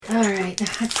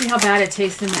Let's see how bad it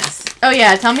tastes in this. Oh,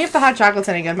 yeah. Tell me if the hot chocolate's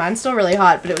any good. Mine's still really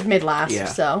hot, but it was mid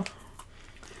last, so.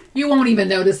 You won't even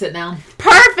notice it now.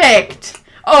 Perfect!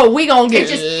 Oh, we gonna get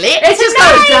lit It just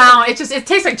goes down. It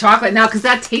tastes like chocolate now because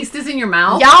that taste is in your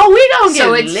mouth. Y'all, we gonna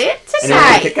get lit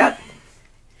tonight. Kit Kat?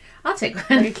 I'll take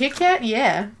one. Like a Kit Kat?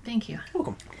 Yeah. Thank you.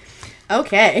 Welcome.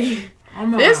 Okay.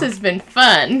 This has been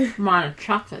fun. I'm on a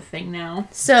chocolate thing now.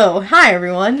 So, hi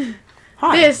everyone.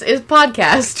 Hi. This is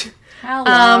Podcast.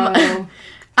 Hello.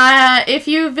 If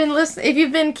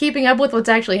you've been keeping up with what's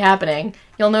actually happening,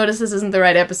 you'll notice this isn't the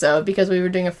right episode because we were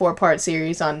doing a 4-part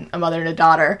series on a mother and a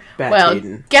daughter.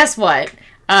 Guess what?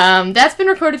 That's been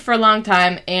recorded for a long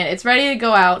time and it's ready to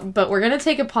go out, but we're gonna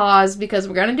take a pause because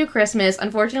we're gonna do Christmas.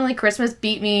 Unfortunately, Christmas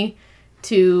beat me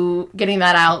to getting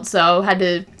that out, so had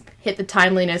to hit the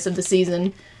timeliness of the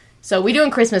season. So we're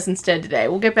doing Christmas instead today.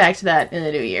 We'll get back to that in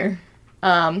the new year.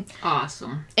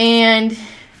 Awesome. And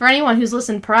for anyone who's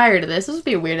listened prior to this would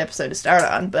be a weird episode to start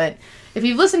on, but if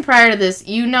you've listened prior to this,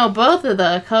 you know both of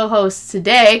the co-hosts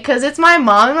today, because it's my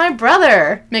mom and my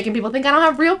brother, making people think I don't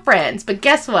have real friends. But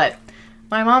guess what?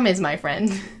 My mom is my friend.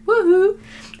 Woohoo!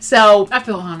 So I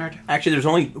feel honored. Actually, there's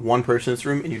only one person in this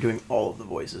room, and you're doing all of the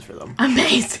voices for them.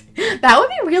 Amazing. That would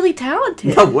be really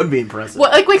talented. That would be impressive. Well,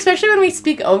 like especially when we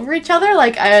speak over each other.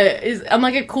 Like I'm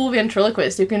like a cool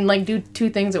ventriloquist who can like do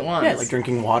 2 things at once. Yeah, like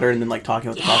drinking water and then like talking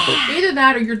with the cockpit. Either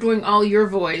that or you're doing all your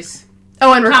voice.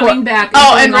 Oh, and coming back.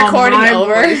 And recording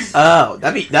over. Voice. Oh,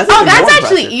 that's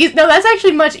actually that's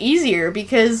actually much easier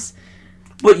because.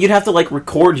 But you'd have to like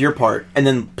record your part and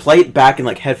then play it back in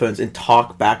like headphones and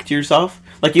talk back to yourself.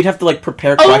 Like you'd have to like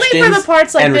prepare questions. Only for the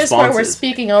parts like this responses. where we're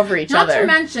speaking over each other. Not to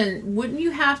mention, wouldn't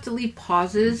you have to leave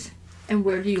pauses? And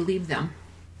where do you leave them?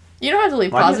 You don't have to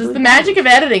leave pauses. The magic of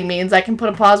editing means I can put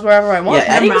a pause wherever I want.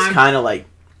 Yeah, editing is kind of like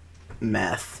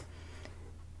meth.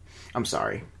 I'm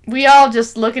sorry. We all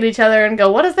just look at each other and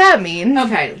go, "What does that mean?"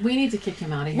 Okay, we need to kick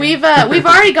him out of here. We've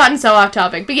already gotten so off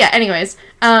topic, but yeah. Anyways,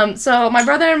 so my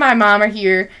brother and my mom are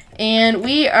here, and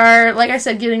we are, like I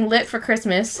said, getting lit for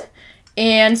Christmas,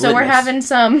 and so we're having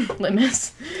some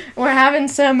litmus. We're having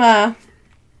some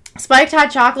spiked hot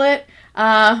chocolate.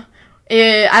 I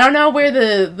don't know where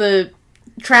the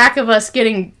track of us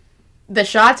getting the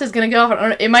shots is gonna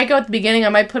go. It might go at the beginning. I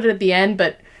might put it at the end,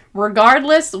 but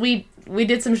regardless, we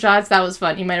did some shots. That was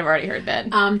fun. You might have already heard that.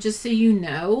 Just so you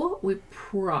know, we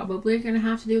probably are going to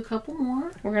have to do a couple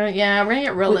more. We're going to get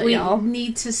real lit, y'all. We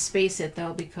need to space it,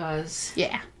 though, because...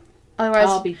 Yeah. Otherwise,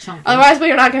 I'll be chunky. Otherwise, we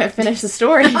are not going to finish the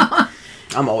story.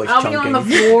 I'm always chunking. I'll be on the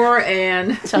floor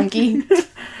and... Chunky.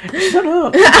 Shut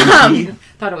up.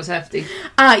 Thought it was hefty.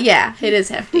 Yeah, it is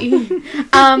hefty.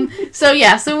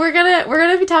 So we're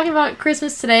gonna be talking about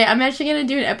Christmas today. I'm actually going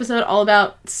to do an episode all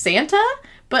about Santa,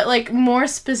 but, like, more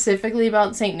specifically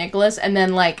about St. Nicholas, and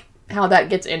then, like, how that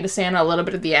gets into Santa a little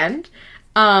bit at the end.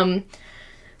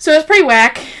 So it's pretty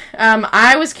whack.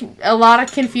 I was a lot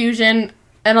of confusion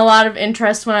and a lot of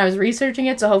interest when I was researching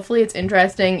it, so hopefully it's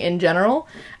interesting in general.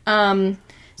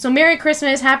 So Merry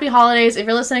Christmas, Happy Holidays. If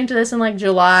you're listening to this in, like,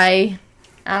 July,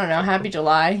 I don't know, Happy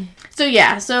July. So,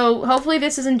 yeah, so hopefully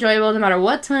this is enjoyable no matter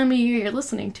what time of year you're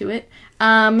listening to it.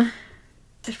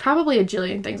 There's probably a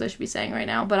jillion things I should be saying right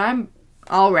now, but I'm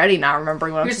already not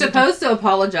remembering what You're supposed to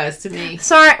apologize to me.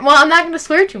 Sorry, well, I'm not going to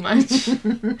swear too much.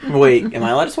 Wait, am I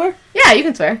allowed to swear? Yeah, you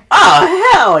can swear.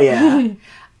 Oh, hell yeah.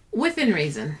 Within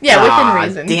reason. Yeah, within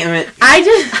reason. Damn it.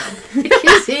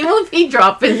 He will be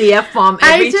dropping the F-bomb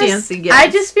every chance he gets. I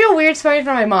just feel weird swearing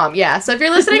for my mom. Yeah, so if you're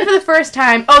listening for the first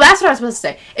time... Oh, that's what I was supposed to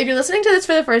say. If you're listening to this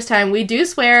for the first time, we do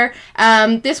swear.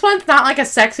 This one's not, like, a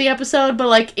sexy episode, but,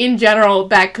 like, in general,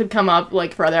 that could come up,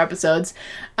 like, for other episodes.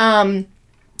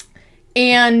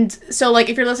 And so, like,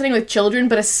 if you're listening with children,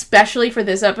 but especially for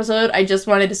this episode, I just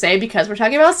wanted to say, because we're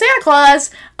talking about Santa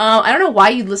Claus, I don't know why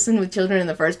you'd listen with children in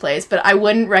the first place, but I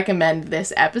wouldn't recommend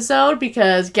this episode,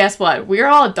 because guess what? We're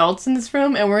all adults in this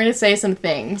room, and we're going to say some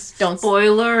things.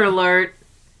 Spoiler alert.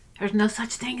 There's no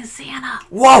such thing as Santa.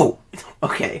 Whoa!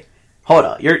 Okay. Hold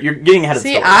on. You're getting ahead of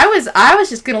the story. I was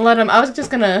just going to I was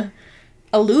just going to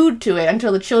allude to it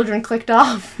until the children clicked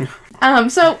off.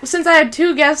 So, since I had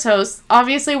 2 guest hosts,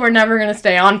 obviously we're never going to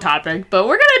stay on topic, but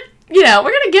we're going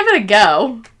to give it a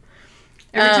go.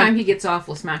 Every time he gets off,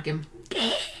 we'll smack him.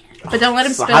 But don't let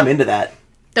him spill. I'm into that.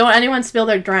 Don't anyone spill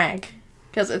their drink,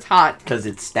 because it's hot. Because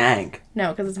it stank.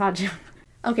 No, because it's hot.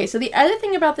 Okay, so the other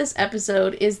thing about this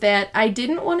episode is that I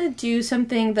didn't want to do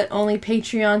something that only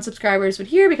Patreon subscribers would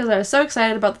hear because I was so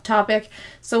excited about the topic.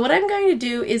 So what I'm going to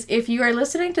do is, if you are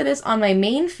listening to this on my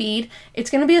main feed,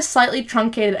 it's going to be a slightly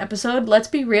truncated episode. Let's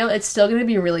be real, it's still going to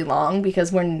be really long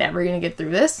because we're never going to get through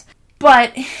this.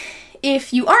 But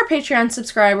if you are a Patreon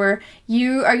subscriber,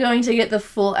 you are going to get the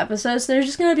full episode. So there's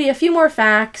just going to be a few more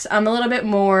facts, a little bit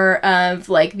more of,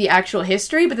 like, the actual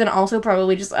history, but then also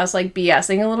probably just us, like,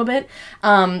 BSing a little bit.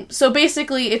 So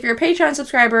basically, if you're a Patreon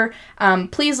subscriber,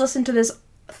 please listen to this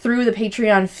through the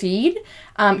Patreon feed.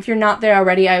 If you're not there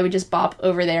already, I would just bop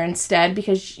over there instead,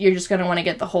 because you're just going to want to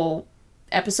get the whole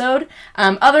episode.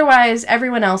 Otherwise,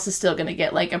 everyone else is still going to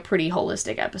get, like, a pretty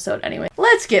holistic episode anyway.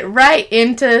 Let's get right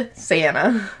into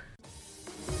Santa.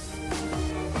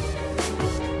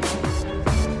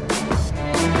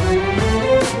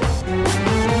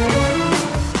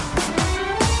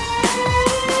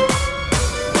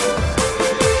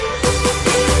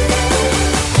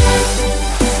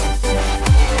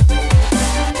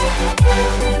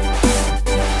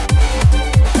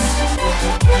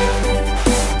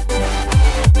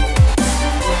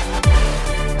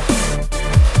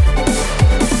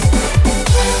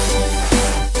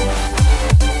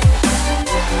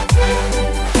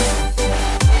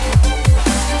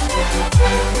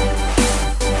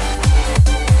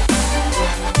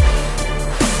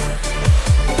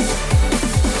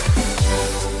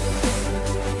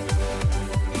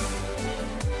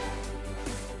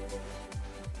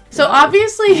 So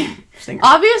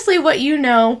obviously what you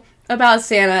know about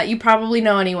Santa, you probably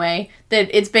know anyway, that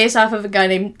it's based off of a guy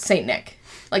named Saint Nick.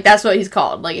 Like, that's what he's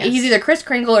called. Like, He's either Kris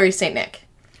Kringle or he's Saint Nick.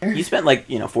 You spent,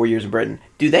 4 years in Britain.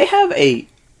 Do they have a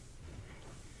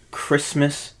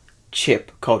Christmas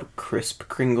chip called Crisp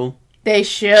Kringle? They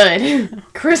should.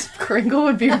 Crisp Kringle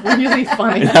would be really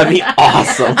funny. That'd be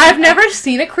awesome. I've never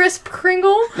seen a Crisp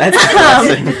Kringle. That's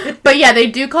awesome. But yeah, they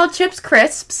do call chips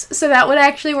crisps, so that would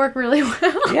actually work really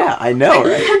well. Yeah, I know,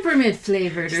 right? Peppermint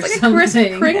flavored or like something. A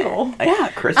Crisp Kringle. Yeah,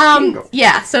 Crisp Kringle.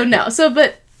 Yeah, so no.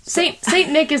 But Saint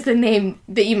Nick is the name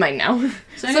that you might know.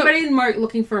 So anybody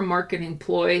looking for a marketing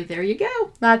ploy, there you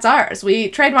go. That's ours. We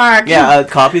trademark. Yeah,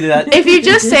 copy that. If you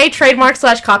just say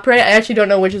trademark/copyright, I actually don't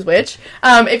know which is which.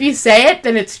 If you say it,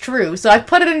 then it's true. So I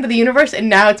put it into the universe, and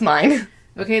now it's mine.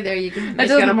 Okay, there you go.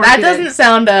 That doesn't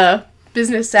sound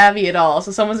business savvy at all.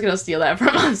 So someone's gonna steal that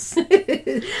from us.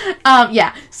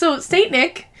 Yeah. So Saint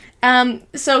Nick.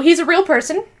 So he's a real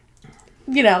person.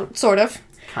 Sort of.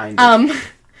 Kind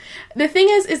of. The thing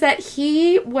is that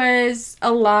he was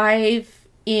alive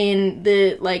in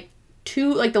the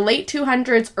the late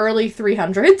 200s, early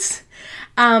 300s.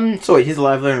 So wait, he's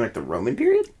alive there in the Roman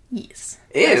period? Yes.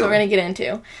 Ew. That's what we're gonna get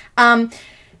into.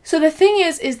 So the thing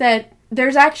is that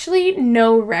there's actually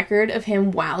no record of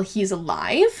him while he's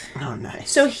alive. Oh, nice.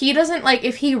 So he doesn't,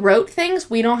 if he wrote things,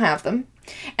 we don't have them.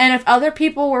 And if other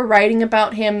people were writing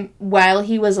about him while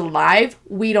he was alive,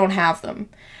 we don't have them.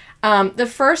 The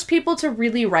first people to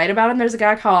really write about him, there's a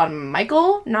guy called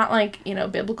Michael, not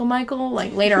biblical Michael,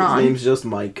 later on. His name's just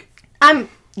Mike.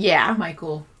 Yeah.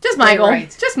 Michael. Just Michael.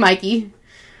 Right. Just Mikey.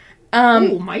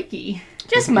 Mikey.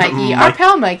 Just Mikey. Our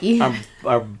pal Mikey.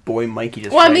 Our boy Mikey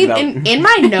just in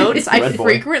my notes, I boy.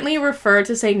 frequently refer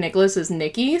to St. Nicholas as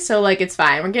Nicky, so, it's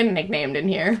fine. We're getting nicknamed in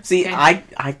here. See, okay.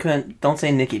 I couldn't... Don't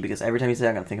say Nicky, because every time you say it,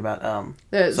 I'm going to think about,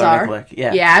 the Tsar. Nicolaic.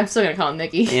 Yeah. Yeah, I'm still going to call him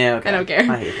Nicky. Yeah, okay. I don't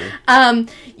care. I hate her.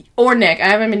 Or Nick. I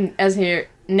have him as here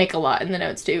Nick a lot in the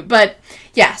notes, too. But,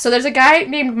 yeah, so there's a guy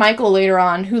named Michael later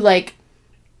on who, a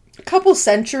couple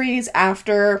centuries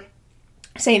after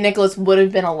St. Nicholas would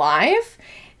have been alive,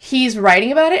 he's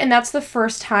writing about it, and that's the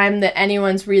first time that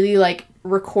anyone's really,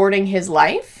 recording his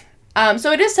life.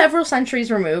 So it is several centuries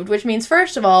removed, which means,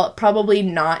 first of all, probably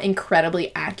not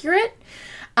incredibly accurate.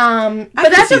 But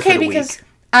that's okay because...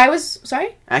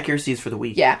 Sorry? Accuracy is for the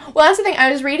weak. Yeah. Well, that's the thing.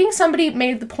 I was reading, somebody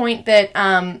made the point that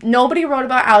nobody wrote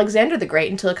about Alexander the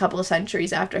Great until a couple of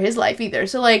centuries after his life either.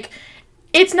 So,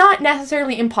 it's not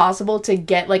necessarily impossible to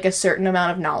get, a certain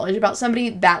amount of knowledge about somebody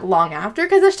that long after,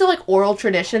 because there's still, oral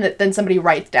tradition that then somebody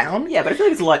writes down. Yeah, but I feel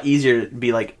like it's a lot easier to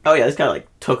be oh yeah, this guy,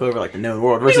 took over, the known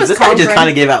world, versus this guy just kind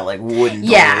of gave out, wooden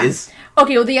toys.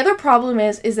 Okay, well, the other problem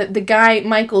is that the guy,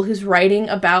 Michael, who's writing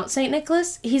about St.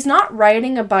 Nicholas, he's not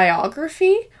writing a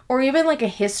biography or even, a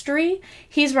history.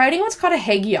 He's writing what's called a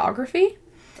hagiography.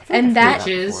 And that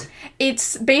is...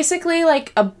 It's basically,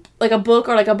 a book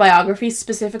or, a biography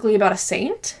specifically about a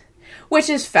saint, which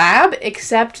is fab,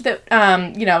 except that,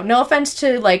 no offense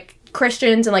to,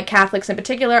 Christians and, Catholics in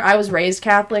particular. I was raised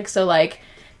Catholic, so, I'm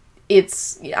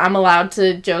allowed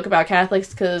to joke about Catholics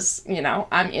because,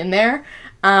 I'm in there.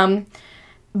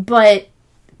 But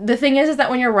the thing is that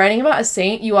when you're writing about a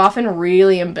saint, you often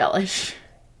really embellish.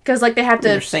 Because, they have to...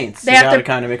 They're saints. They have to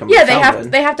kind of make them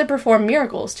they have to perform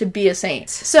miracles to be a saint.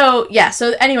 So,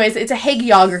 anyways, it's a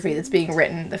hagiography that's being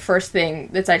written, the first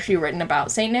thing that's actually written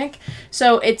about Saint Nick.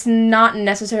 So, it's not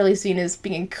necessarily seen as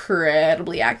being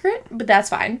incredibly accurate, but that's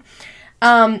fine.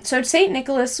 So Saint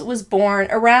Nicholas was born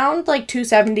around like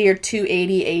 270 or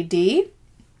 280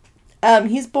 AD.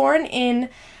 He's born in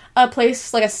a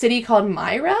place, like a city called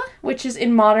Myra, which is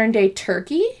in modern-day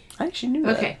Turkey. I actually knew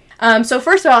that. Okay. So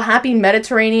first of all, happy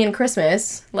Mediterranean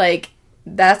Christmas. Like,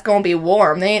 that's gonna be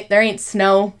warm. There ain't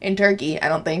snow in Turkey, I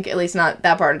don't think. At least not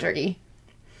that part of Turkey.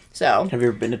 So. Have you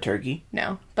ever been to Turkey?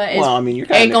 No. But it's you're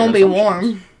kind of gonna be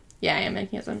warm. Yeah, I am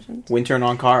making assumptions. Winter in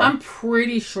Ankara. I'm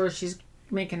pretty sure she's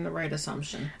making the right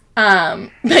assumption.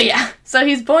 But yeah, so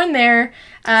he's born there.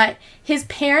 His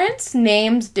parents'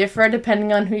 names differ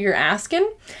depending on who you're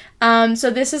asking. So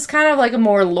this is kind of like a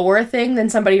more lore thing than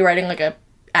somebody writing like a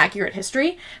accurate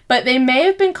history. But they may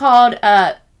have been called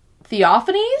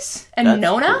Theophanes and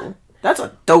Nona. Cool. That's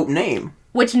a dope name.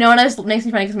 Which Nona makes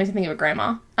me funny because it makes me think of a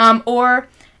grandma. Or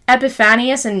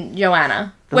Epiphanius and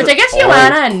Joanna. Which I guess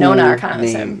Joanna and Nona are kind of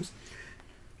the same.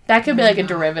 That could be like a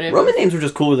derivative. Roman names were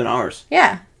just cooler than ours.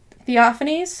 Yeah.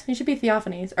 Theophanes? It should be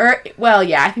Theophanes. Or, well,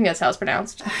 yeah, I think that's how it's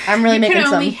pronounced. I'm really making some. You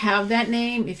can only have that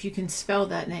name if you can spell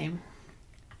that name.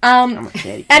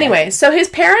 Anyway, so his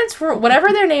parents were, whatever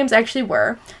their names actually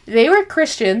were, they were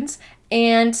Christians,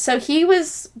 and so he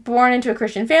was born into a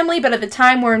Christian family, but at the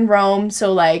time we're in Rome,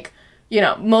 so like, you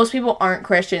know, most people aren't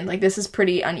Christian. Like, this is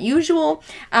pretty unusual.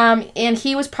 And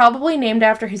he was probably named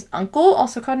after his uncle,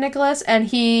 also called Nicholas, and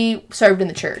he served in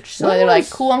the church. So they're like,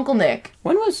 cool Uncle Nick.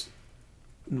 When was,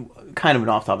 kind of an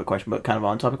off-topic question, but kind of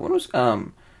on-topic, when was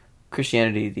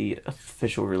Christianity the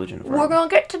official religion of Rome? We're gonna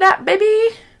get to that,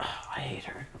 baby. Oh, I hate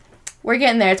her. We're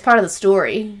getting there. It's part of the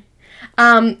story.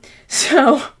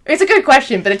 So, it's a good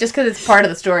question, but just because it's part of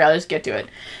the story, I'll just get to it.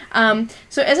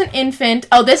 So as an infant...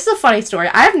 Oh, this is a funny story.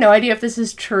 I have no idea if this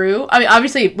is true. I mean,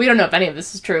 obviously, we don't know if any of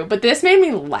this is true, but this made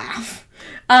me laugh.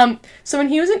 So when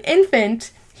he was an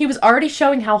infant, he was already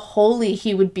showing how holy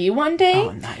he would be one day.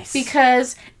 Oh, nice.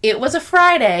 Because it was a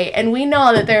Friday, and we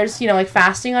know that there's, you know, like,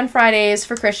 fasting on Fridays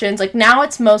for Christians. Like, now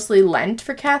it's mostly Lent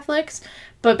for Catholics.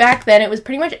 But back then, it was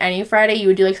pretty much any Friday you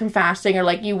would do, like, some fasting or,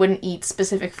 like, you wouldn't eat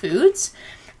specific foods.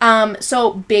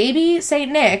 So baby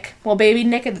Saint Nick, well, baby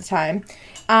Nick at the time,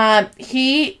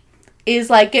 he is,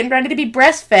 like, getting ready to be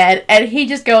breastfed, and he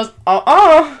just goes,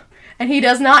 and he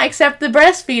does not accept the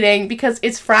breastfeeding because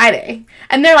it's Friday.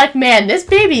 And they're like, man, this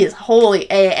baby is holy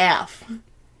AF.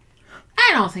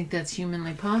 I don't think that's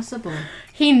humanly possible.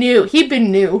 He knew. He'd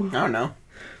been new. I don't know.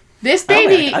 This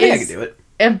baby I think I could do it.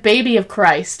 A baby of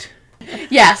Christ.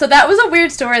 Yeah, so that was a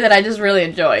weird story that I just really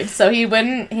enjoyed. So he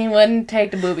wouldn't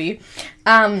take the booby.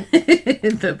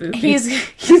 The booby.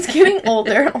 He's getting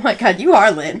older. Oh my god, you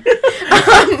are Lynn.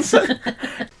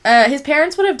 His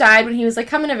parents would have died when he was like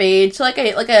coming of age, so like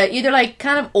a either like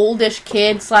kind of oldish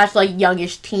kid / like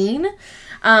youngish teen.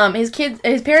 His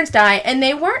parents die, and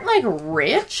they weren't like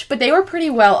rich, but they were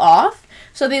pretty well off.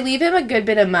 So they leave him a good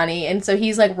bit of money, and so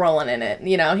he's like rolling in it.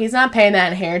 You know, he's not paying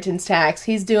that inheritance tax.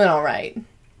 He's doing all right.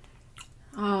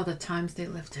 Oh, the times they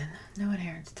lived in. No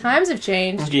inheritance. Times have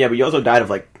changed. Yeah, but you also died of,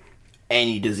 like,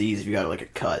 any disease if you got, like, a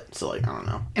cut. So, like, I don't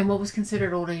know. And what was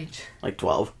considered old age? Like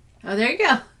 12. Oh, there you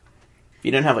go. If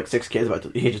you didn't have, like, 6 kids by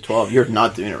the age of 12, you're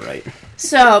not doing it right.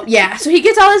 So, yeah. So he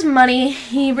gets all his money.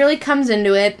 He really comes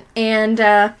into it. And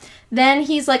then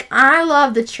he's like, I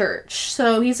love the church.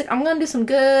 So he's like, I'm going to do some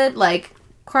good. Like,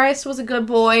 Christ was a good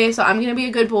boy, so I'm going to be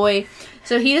a good boy.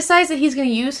 So he decides that he's going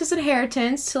to use his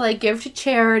inheritance to, like, give to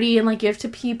charity and, like, give to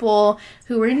people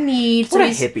who are in need. What a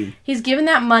hippie. He's giving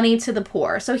that money to the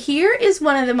poor. So here is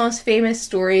one of the most famous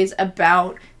stories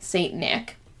about Saint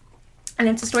Nick. And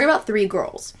it's a story about 3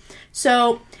 girls.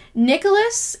 So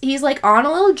Nicholas, he's, like, on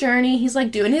a little journey. He's, like,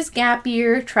 doing his gap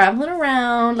year, traveling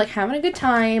around, like, having a good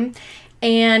time,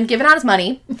 and giving out his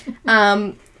money.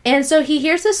 And so he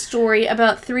hears this story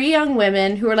about 3 young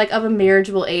women who are, like, of a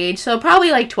marriageable age, so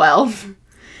probably, like, 12.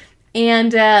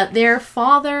 And their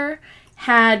father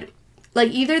had, like,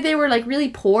 either they were, like, really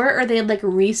poor or they had, like,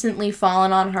 recently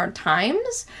fallen on hard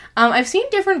times. I've seen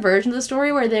different versions of the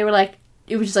story where they were, like,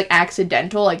 it was just, like,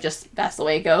 accidental, like, just that's the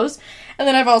way it goes. And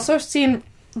then I've also seen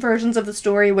versions of the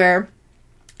story where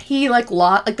he, like,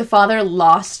 the father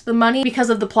lost the money because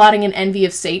of the plotting and envy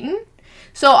of Satan.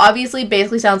 So, obviously,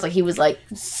 basically sounds like he was, like,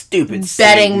 stupid betting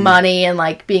Satan. Money and,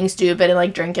 like, being stupid and,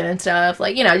 like, drinking and stuff.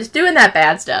 Like, you know, just doing that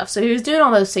bad stuff. So, he was doing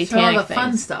all those satanic all the things.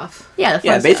 fun stuff. Yeah, the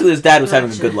fun stuff. Basically, his dad was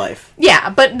having a good life. Yeah,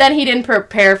 but then he didn't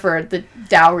prepare for the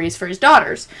dowries for his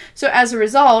daughters. So, as a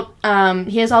result,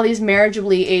 he has all these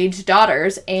marriageably aged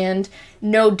daughters and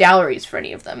no dowries for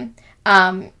any of them.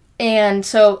 And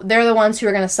so they're the ones who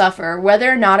are going to suffer.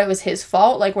 Whether or not it was his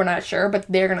fault, like, we're not sure, but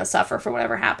they're going to suffer for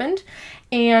whatever happened.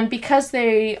 And because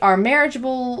they are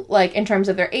marriageable, like, in terms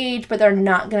of their age, but they're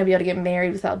not going to be able to get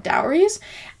married without dowries,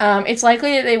 it's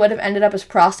likely that they would have ended up as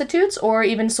prostitutes or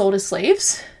even sold as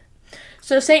slaves.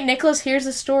 So St. Nicholas hears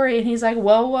the story, and he's like,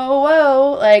 whoa, whoa,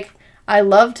 whoa, like, I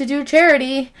love to do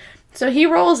charity. So he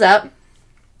rolls up.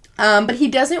 But he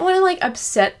doesn't want to, like,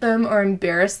 upset them or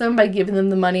embarrass them by giving them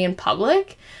the money in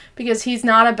public, because he's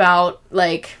not about,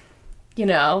 like, you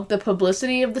know, the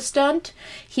publicity of the stunt.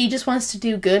 He just wants to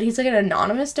do good. He's, like, an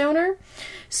anonymous donor.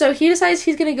 So he decides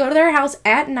he's going to go to their house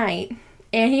at night,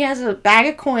 and he has a bag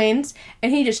of coins,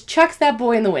 and he just chucks that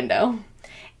boy in the window.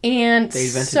 And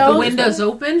so... The window's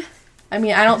open? I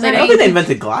mean, I don't think they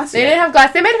invented glass. They didn't have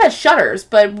glass. They might have had shutters,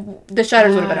 but the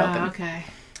shutters would have been open. Okay.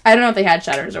 I don't know if they had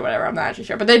shutters or whatever. I'm not actually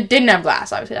sure. But they didn't have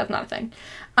glass. Obviously, that's not a thing.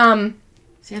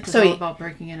 Santa's all about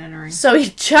breaking and entering. So he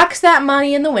chucks that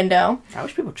money in the window. I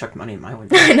wish people chucked money in my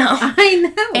window. I know.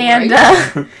 And,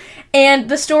 right? And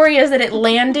the story is that it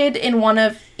landed in one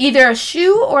of either a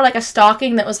shoe or, like, a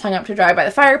stocking that was hung up to dry by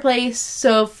the fireplace.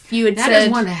 So if you had said... That is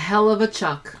one hell of a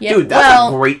chuck. Yeah, dude,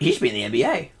 that's a great... He should be in the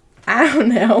NBA. I don't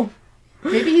know.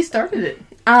 Maybe he started it.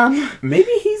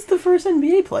 Maybe he's the first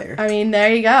NBA player. I mean,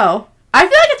 there you go. I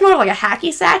feel like it's more of like a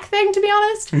hacky sack thing, to be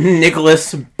honest.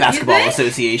 Nicholas Basketball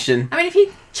Association. I mean, if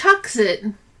he chucks it...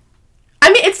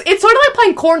 I mean, it's sort of like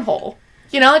playing cornhole.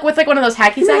 You know, like with like one of those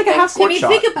hacky sack things. I mean,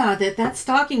 think about it. That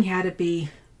stocking had to be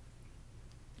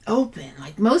open.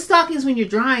 Like, most stockings, when you're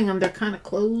drying them, they're kind of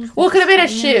closed. Well, it could have been a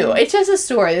shoe. It's just a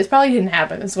story. This probably didn't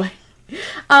happen this way.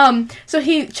 So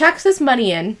he chucks this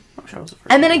money in.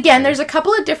 And then again, there's a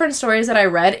couple of different stories that I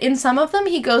read. In some of them,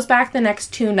 he goes back the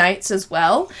next 2 nights as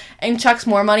well and chucks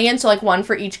more money in, so like one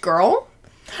for each girl.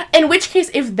 In which case,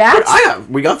 if that's...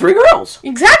 we got 3 girls.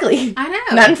 Exactly. I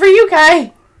know. None for you,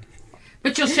 Kai.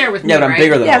 But you'll share with me, Yeah, but I'm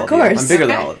bigger than all of you. Yeah, of course. I'm bigger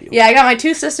than all of you. Yeah, I got my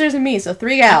 2 sisters and me, so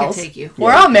 3 gals. I can take you.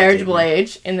 We're all marriageable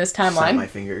age in this timeline. Snap my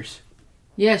fingers.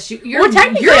 Yes, you're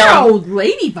an old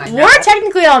lady by now. We're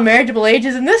technically all marriageable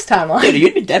ages in this timeline. Dude,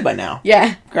 you'd be dead by now.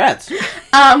 Yeah. Congrats.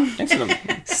 Thanks to them.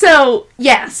 So,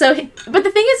 yeah, but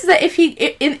the thing is that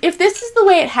if this is the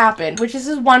way it happened, which this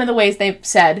is one of the ways they've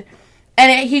said,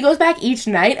 and he goes back each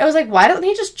night, I was like, why doesn't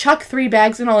he just chuck 3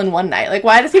 bags in all in one night? Like,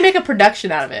 why does he make a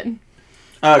production out of it?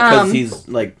 Because he's,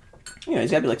 like, you know,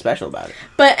 he's gotta be, like, special about it.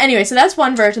 But anyway, so that's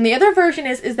one version. The other version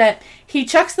is that he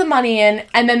chucks the money in,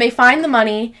 and then they find the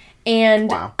money, and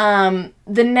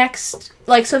the next,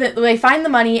 like, so that they find the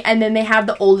money, and then they have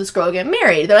the oldest girl get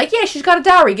married. They're like, yeah, she's got a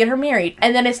dowry, get her married.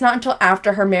 And then it's not until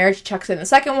after her marriage he chucks in the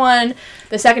second one,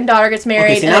 the second daughter gets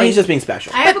married. Okay, so now he's just being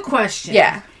special. I have a question.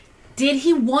 Yeah. Did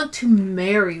he want to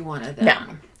marry one of them?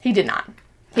 No, he did not.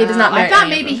 He does not marry I thought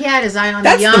maybe he had his eye on the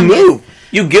That's youngest. the move.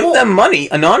 You give them money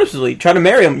anonymously, try to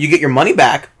marry them, you get your money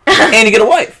back, and you get a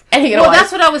wife.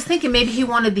 That's what I was thinking. Maybe he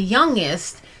wanted the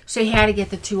youngest, so he had to get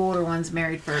the 2 older ones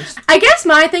married first. I guess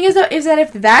my thing is that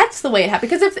if that's the way it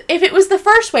happened, because if it was the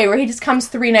first way where he just comes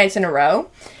 3 nights in a row,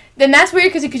 then that's weird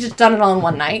because he could just done it all in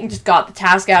one night and just got the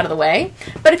task out of the way.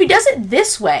 But if he does it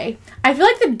this way, I feel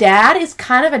like the dad is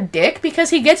kind of a dick because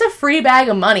he gets a free bag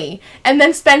of money and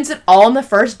then spends it all on the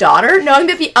first daughter, knowing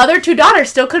that the other 2 daughters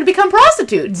still could have become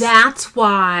prostitutes. That's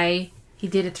why he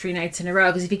did it 3 nights in a row,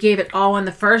 because if he gave it all on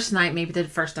the first night, maybe the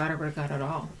first daughter would have got it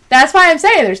all. That's why I'm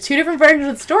saying there's 2 different versions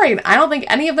of the story, and I don't think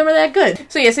any of them are that good.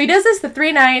 So yeah, so he does this the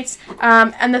 3 nights,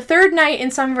 and the 3rd night in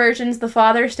some versions, the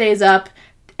father stays up,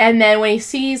 and then when he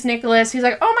sees Nicholas, he's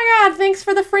like, oh my god, thanks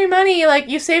for the free money, like,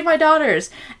 you saved my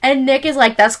daughters. And Nick is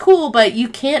like, that's cool, but you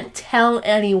can't tell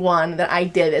anyone that I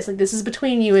did this. Like, this is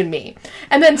between you and me.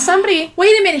 And then somebody...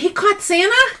 Wait a minute, he caught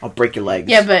Santa? I'll break your legs.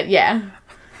 Yeah, but yeah.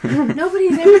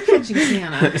 Nobody's ever catching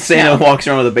Santa. Santa walks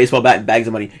around with a baseball bat and bags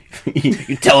of money.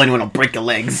 You tell anyone, I'll break your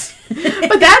legs.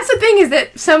 But that's the thing, is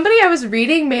that somebody I was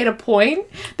reading made a point.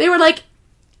 They were like,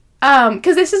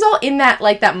 because this is all in that,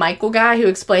 like, that Michael guy who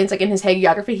explains, like, in his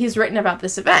hagiography, he's written about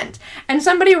this event. And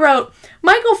somebody wrote,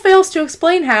 Michael fails to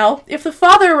explain how, if the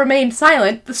father remained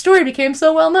silent, the story became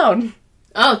so well known.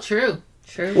 Oh, true.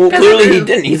 Well, clearly he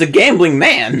didn't. He's a gambling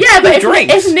man. Yeah, but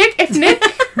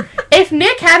if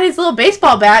Nick had his little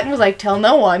baseball bat and was like, tell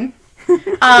no one,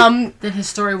 then his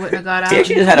story wouldn't have got out. He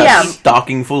actually just had a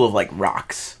stocking full of, like,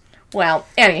 rocks. Well,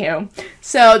 anywho.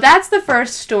 So that's the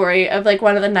first story of, like,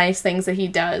 one of the nice things that he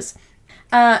does.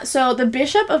 So the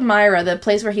Bishop of Myra, the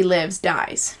place where he lives,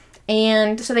 dies.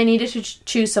 And so they needed to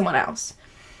choose someone else.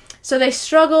 So they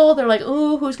struggle. They're like,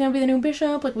 ooh, who's going to be the new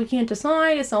bishop? Like, we can't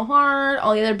decide. It's so hard.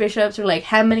 All the other bishops are, like,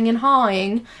 hemming and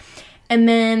hawing. And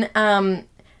then,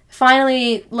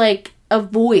 finally, like, a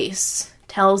voice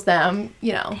tells them,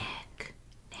 you know...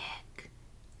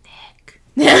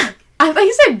 I thought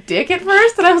you said dick at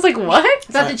first, and I was like, what? I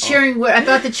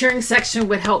thought the cheering section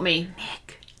would help me.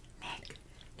 Nick.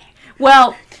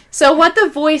 Well, so what the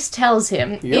voice tells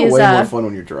him You have way more fun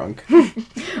when you're drunk.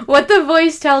 What the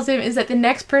voice tells him is that the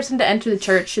next person to enter the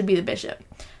church should be the bishop.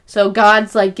 So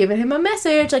God's, like, giving him a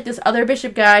message, like this other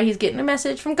bishop guy, he's getting a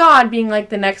message from God, being like,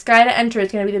 the next guy to enter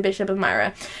is going to be the Bishop of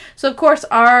Myra. So, of course,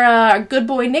 our good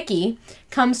boy Nicky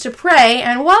comes to pray,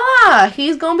 and voila,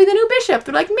 he's going to be the new bishop.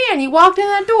 They're like, man, you walked in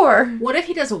that door. What if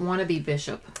he doesn't want to be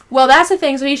bishop? Well, that's the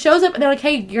thing. So he shows up, and they're like,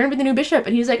 hey, you're going to be the new bishop.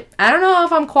 And he's like, I don't know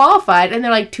if I'm qualified. And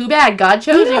they're like, too bad, God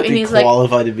chose you. And he's like,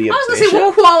 qualified to be a I was going to bishop? say,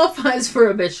 what qualifies for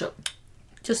a bishop?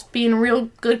 just being a real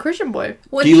good Christian boy.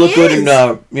 Well, Do you look good in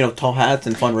tall hats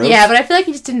and fun robes? Yeah, but I feel like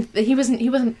he just didn't. He wasn't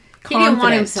confident. He didn't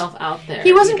want himself out there.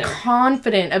 He wasn't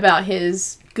confident about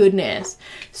his goodness.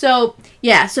 So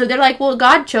yeah, so they're like, well,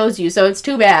 God chose you, so it's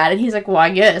too bad. And he's like, well, I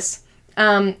guess.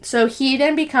 So he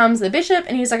then becomes the bishop,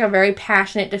 and he's like a very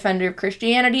passionate defender of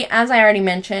Christianity. As I already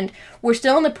mentioned, we're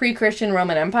still in the pre-Christian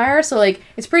Roman Empire, so like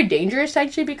it's pretty dangerous to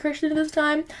actually be Christian at this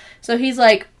time. So he's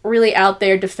like really out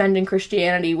there defending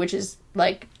Christianity, which is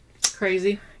like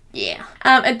crazy. Yeah.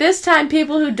 At this time,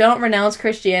 people who don't renounce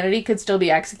Christianity could still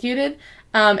be executed.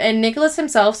 And Nicholas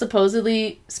himself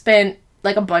supposedly spent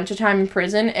like a bunch of time in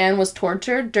prison and was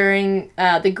tortured during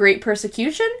the Great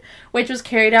Persecution, which was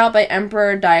carried out by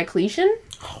Emperor Diocletian.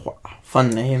 Oh, fun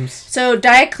names. So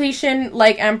Diocletian,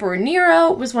 like Emperor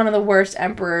Nero, was one of the worst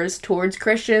emperors towards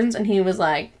Christians, and he was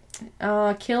like,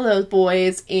 kill those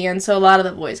boys, and so a lot of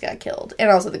the boys got killed, and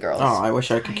also the girls. Oh, I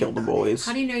wish I could kill the boys.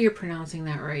 How do you know you're pronouncing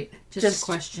that right? Just a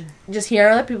question. Just hear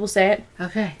other people say it.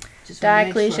 Okay.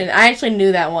 Diocletian. I actually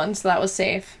knew that one, so that was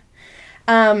safe.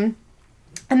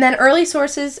 And then early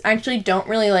sources actually don't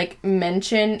really, like,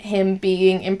 mention him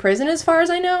being in prison as far as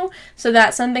I know. So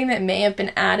that's something that may have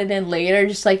been added in later,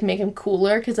 just, like, make him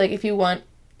cooler. Because, like, if you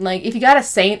got a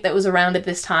saint that was around at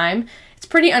this time, it's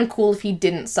pretty uncool if he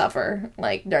didn't suffer,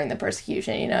 like, during the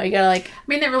persecution, you know? You gotta, like... I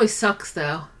mean, that really sucks,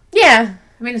 though. Yeah.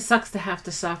 I mean, it sucks to have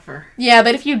to suffer. Yeah,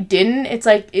 but if you didn't, it's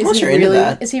like,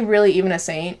 is he really even a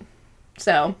saint?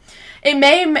 So, it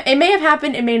may have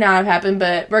happened, it may not have happened,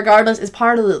 but regardless, it's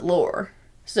part of the lore.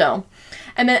 So,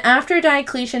 and then after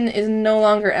Diocletian is no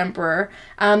longer emperor,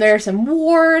 there are some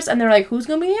wars, and they're like, who's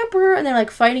going to be the emperor? And they're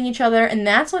like fighting each other, and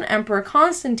that's when Emperor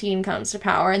Constantine comes to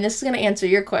power, and this is going to answer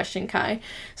your question, Kai.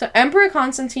 So Emperor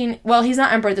Constantine, well, he's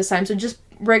not emperor at this time, so just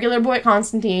regular boy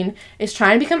Constantine is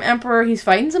trying to become emperor. He's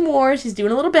fighting some wars, he's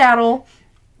doing a little battle,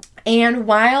 and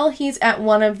while he's at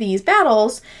one of these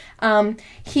battles,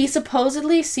 he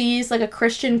supposedly sees like a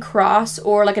Christian cross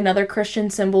or like another Christian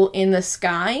symbol in the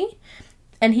sky.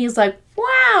 And he's like,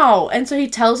 wow! And so he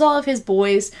tells all of his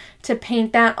boys to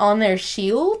paint that on their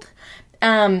shield.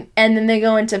 And then they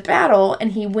go into battle,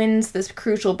 and he wins this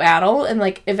crucial battle, and,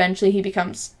 like, eventually he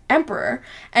becomes emperor.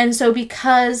 And so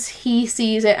because he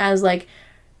sees it as, like,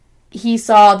 he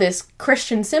saw this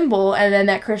Christian symbol, and then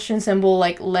that Christian symbol,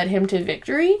 like, led him to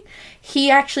victory, he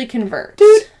actually converts.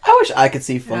 Dude, I wish I could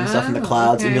see fun stuff in the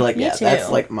clouds and be like, yeah, that's,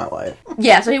 like, my life.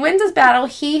 Yeah, so he wins this battle.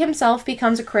 He himself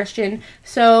becomes a Christian.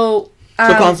 So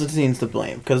Constantine's to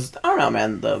blame, because, I don't know,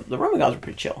 man, the Roman gods are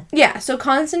pretty chill. Yeah, so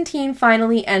Constantine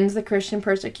finally ends the Christian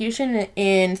persecution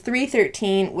in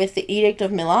 313 with the Edict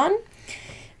of Milan.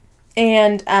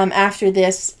 And after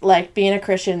this, like, being a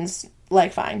Christian's,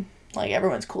 like, fine. Like,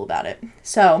 everyone's cool about it.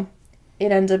 So,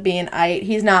 it ends up being,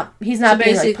 he's not so being,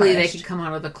 basically, like, they punished. could come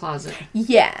out of the closet.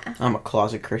 Yeah. I'm a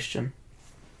closet Christian.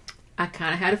 I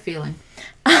kind of had a feeling.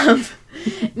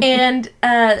 And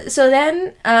so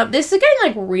then this is getting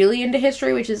like really into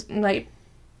history, which is like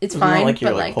it's fine. Not like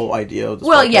your but, like whole idea of this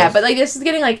well, podcast. yeah, but like this is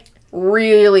getting like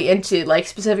really into like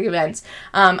specific events.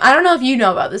 I don't know if you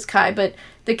know about this, Kai, but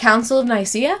the Council of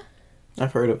Nicaea.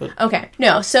 I've heard of it. Okay,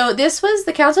 no. So this was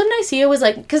the Council of Nicaea was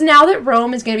like because now that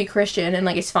Rome is going to be Christian and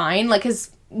like it's fine, like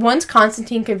because once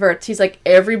Constantine converts, he's like,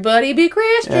 everybody be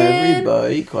Christian.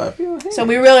 Everybody clap your hands. So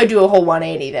we really do a whole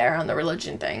 180 there on the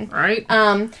religion thing. Right.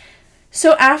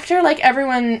 So after, like,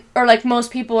 everyone, or, like,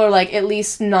 most people are, like, at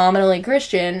least nominally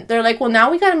Christian, they're like, well, now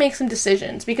we gotta make some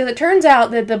decisions. Because it turns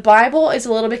out that the Bible is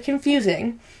a little bit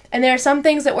confusing, and there are some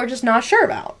things that we're just not sure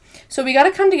about. So we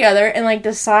gotta come together and, like,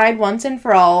 decide once and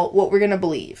for all what we're gonna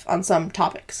believe on some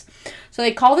topics. So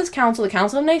they call this council the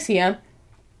Council of Nicaea,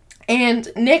 and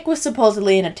Nick was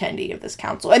supposedly an attendee of this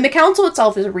council. And the council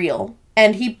itself is real,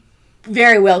 and he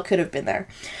very well could have been there.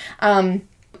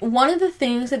 One of the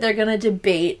things that they're gonna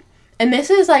debate, and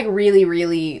this is, like, really,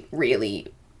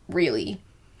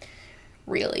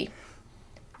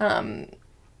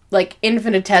 like,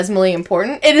 infinitesimally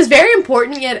important. It is very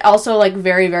important, yet also, like,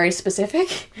 very, very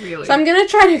specific. Really? So I'm gonna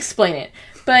try to explain it.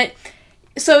 But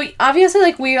So, obviously,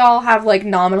 like, we all have, like,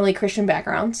 nominally Christian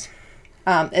backgrounds.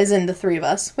 As in the three of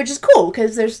us. Which is cool,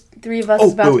 because there's three of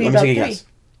us about to be about three. Guess.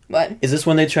 What? Is this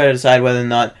when they try to decide whether or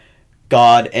not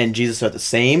God and Jesus are the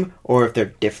same, or if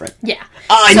they're different? Yeah.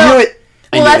 Oh, I knew it!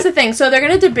 Well, that's the thing. So, they're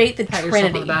going to debate the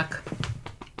Trinity.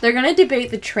 They're going to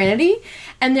debate the Trinity,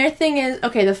 and their thing is,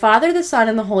 okay, the Father, the Son,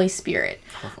 and the Holy Spirit.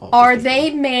 Are they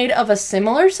made of a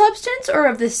similar substance or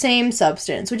of the same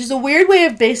substance? Which is a weird way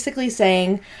of basically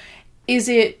saying, is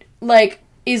it, like,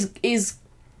 is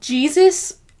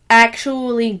Jesus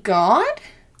actually God?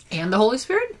 And the Holy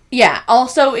Spirit? Yeah.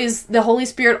 Also, is the Holy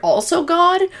Spirit also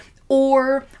God?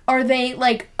 Or are they,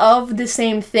 like, of the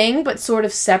same thing, but sort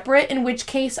of separate? In which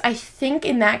case, I think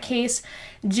in that case,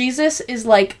 Jesus is,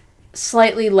 like,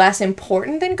 slightly less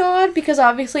important than God, because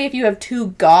obviously if you have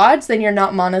two gods, then you're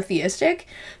not monotheistic.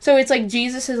 So it's like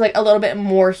Jesus is like a little bit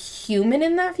more human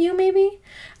in that view, maybe.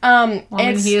 Well,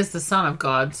 I mean, he is the Son of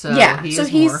God, so yeah, he's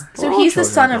the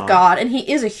Son of God, and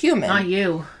he is a human. Not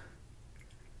you,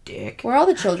 dick. We're all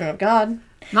the children of God.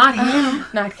 Not him.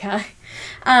 Not God.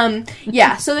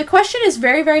 Yeah, so the question is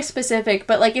very, very specific,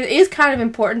 but, like, it is kind of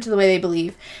important to the way they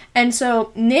believe. And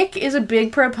so Nick is a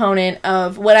big proponent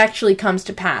of what actually comes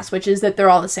to pass, which is that they're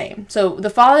all the same. So the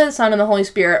Father, the Son, and the Holy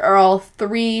Spirit are all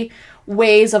three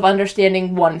ways of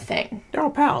understanding one thing. They're all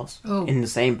pals. Oh. In the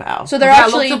same pal. So they're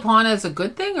actually looked upon as a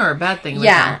good thing or a bad thing?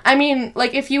 Yeah, I mean,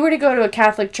 like, if you were to go to a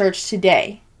Catholic church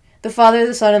today, the Father,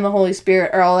 the Son, and the Holy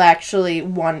Spirit are all actually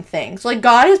one thing. So, like,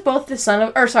 God is both the Son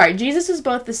of... Or, sorry, Jesus is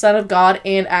both the Son of God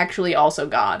and actually also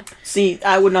God. See,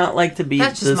 I would not like to be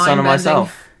the Son of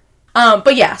myself.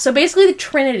 But yeah, so basically the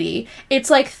Trinity,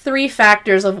 it's like three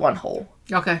factors of one whole.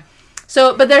 Okay.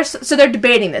 So, but they're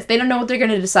debating this. They don't know what they're going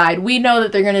to decide. We know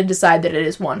that they're going to decide that it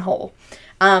is one whole.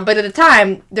 But at the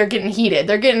time, they're getting heated.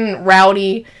 They're getting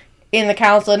rowdy in the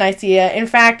Council of Nicaea. In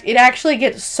fact, it actually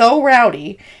gets so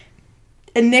rowdy...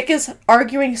 And Nick is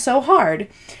arguing so hard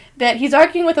that he's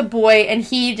arguing with a boy, and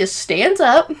he just stands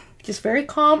up, just very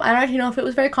calm. I don't know if it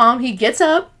was very calm. He gets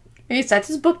up, and he sets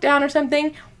his book down or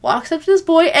something, walks up to this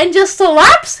boy, and just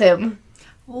slaps him.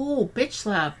 Oh, bitch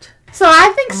slapped. So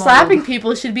I think slapping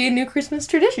people should be a new Christmas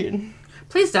tradition.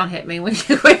 Please don't hit me when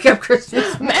you wake up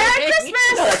Christmas. Merry Christmas!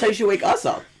 No, that's how you should wake us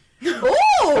up. Ooh!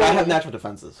 But I have natural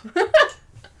defenses.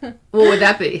 What would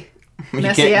that be?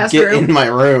 Messy ass room. Get in my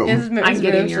room. I'm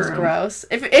getting your room. Gross.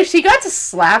 If she got to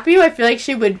slap you, I feel like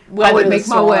she would. I would make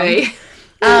my way.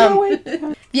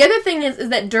 The other thing is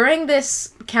that during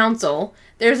this council,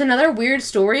 there's another weird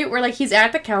story where, like, he's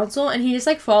at the council and he just,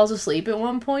 like, falls asleep at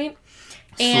one point.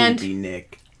 And Sleepy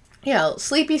Nick. Yeah,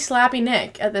 sleepy, slappy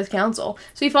Nick at this council.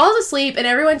 So he falls asleep, and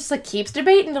everyone just, like, keeps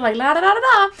debating. They're like,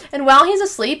 la-da-da-da-da. And while he's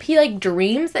asleep, he, like,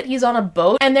 dreams that he's on a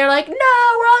boat. And they're like, no,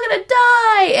 we're all gonna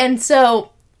die! And so...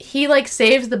 he, like,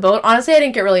 saves the boat. Honestly, I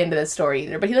didn't get really into this story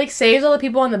either. But he, like, saves all the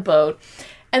people on the boat.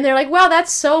 And they're like, wow,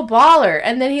 that's so baller.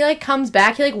 And then he, like, comes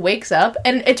back. He, like, wakes up.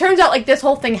 And it turns out, like, this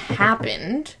whole thing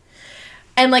happened.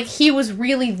 And, like, he was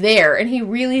really there. And he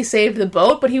really saved the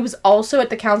boat. But he was also at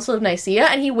the Council of Nicaea.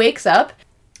 And he wakes up.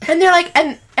 And they're like,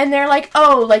 and they're like,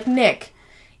 oh, like, Nick,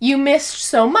 you missed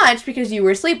so much because you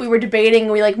were asleep. We were debating.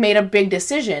 We, like, made a big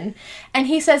decision. And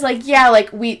he says, like, yeah,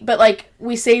 like,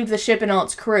 we saved the ship and all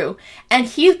its crew. And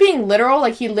he's being literal.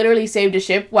 Like, he literally saved a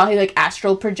ship while he, like,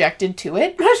 astral projected to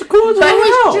it. That's cool as hell.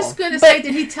 I was just going to say,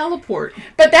 did he teleport?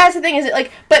 But that's the thing, is it,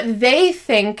 like, but they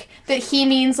think that he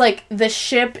means, like, the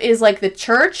ship is, like, the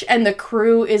church and the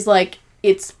crew is, like,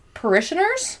 its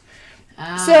parishioners.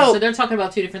 So they're talking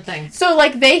about two different things. So,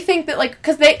 like, they think that, like,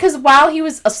 because while he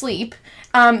was asleep...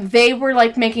 they were,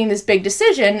 like, making this big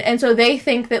decision, and so they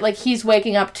think that, like, he's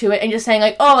waking up to it and just saying,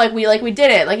 like, oh, like, we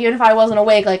did it. Like, even if I wasn't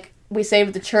awake, like, we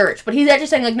saved the church. But he's actually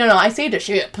saying, like, no, I saved a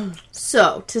ship.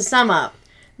 So, to sum up,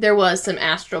 there was some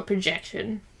astral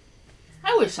projection.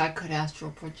 I wish I could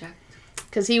astral project.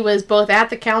 Because he was both at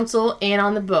the council and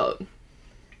on the boat.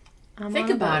 Think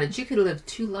about it. You could live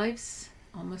two lives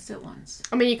almost at once.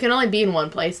 I mean, you can only be in one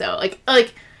place, though.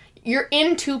 Like... you're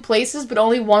in two places, but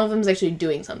only one of them is actually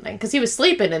doing something. Because he was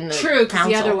sleeping in the council. True,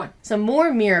 the other one. Some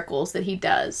more miracles that he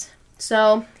does.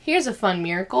 So, here's a fun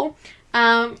miracle.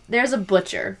 There's a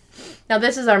butcher. Now,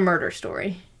 this is our murder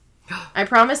story. I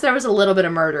promise there was a little bit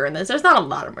of murder in this. There's not a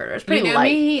lot of murder. It's pretty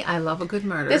light. Me, I love a good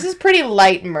murder. This is pretty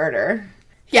light murder.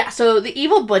 Yeah, so the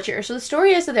evil butcher. So the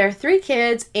story is that there are 3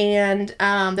 kids, and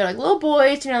they're like little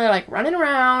boys, they're like running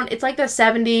around. It's like the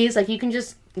 70s. Like, you can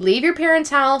just leave your parents'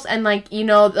 house and, like,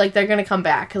 like, they're gonna come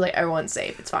back because, like, everyone's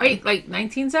safe. It's fine. Wait, like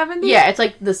 1970s? Yeah, it's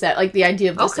like the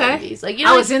idea of the 70s. Like,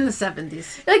 I was in the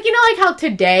 70s. Like, like how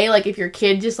today, like, if your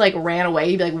kid just, like, ran away,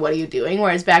 you'd be like, what are you doing?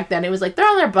 Whereas back then it was like, they're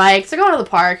on their bikes, they're going to the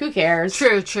park, who cares?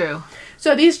 True.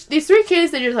 So these 3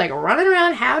 kids, they're just like running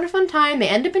around, having a fun time. They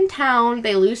end up in town.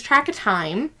 They lose track of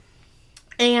time.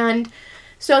 And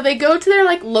so they go to their,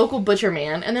 like, local butcher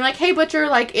man. And they're like, hey, butcher,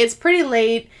 like, it's pretty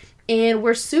late. And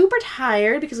we're super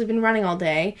tired because we've been running all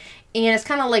day. And it's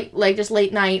kind of like just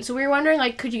late night. So we were wondering,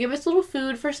 like, could you give us a little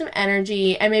food for some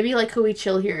energy? And maybe, like, could we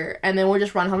chill here? And then we'll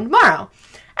just run home tomorrow.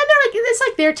 And they're like, it's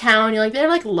like their town. You're like, they're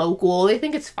like local. They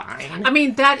think it's fine. I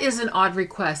mean, that is an odd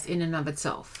request in and of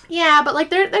itself. Yeah, but like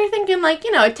they're thinking like,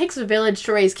 you know, it takes a village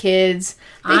to raise kids.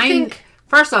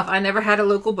 First off, I never had a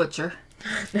local butcher.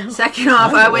 No. Second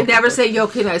off, I would never say, yo,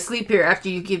 can I sleep here after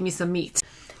you give me some meat?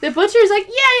 The butcher's like,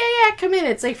 yeah, come in.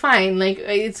 It's like fine, like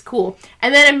it's cool.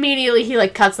 And then immediately he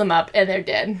like cuts them up and they're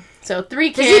dead. So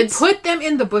 3 kids. Does he put them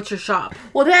in the butcher shop?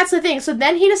 Well, that's the thing. So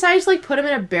then he decides to like put them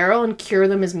in a barrel and cure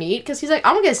them as meat because he's like,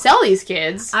 I'm gonna sell these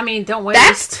kids. I mean, don't waste.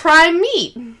 That's prime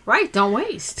meat, right? Don't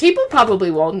waste. People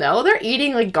probably won't know. They're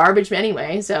eating like garbage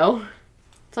anyway, so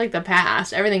it's like the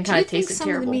past. Everything kind of tasted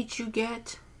terrible. Some of the meat you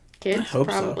get, kids, I hope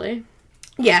probably. So.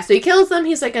 Yeah, so he kills them.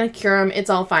 He's like gonna cure them. It's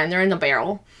all fine. They're in the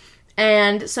barrel.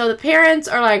 And so the parents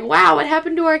are like, wow, what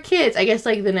happened to our kids? I guess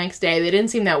like the next day. They didn't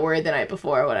seem that worried the night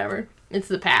before or whatever. It's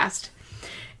the past.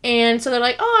 And so they're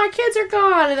like, oh, our kids are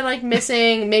gone. And they're like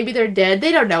missing. Maybe they're dead.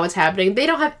 They don't know what's happening. They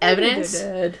don't have evidence.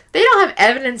 They don't have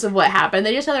evidence of what happened.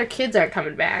 They just know their kids aren't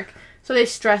coming back. So they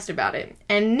stressed about it.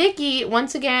 And Nicky,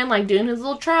 once again, like doing his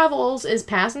little travels, is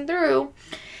passing through.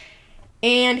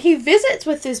 And he visits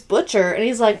with this butcher, and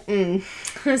he's like,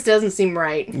 this doesn't seem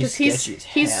right. Because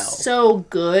he's so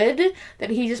good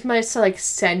that he just must, like,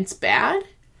 sense bad.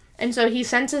 And so he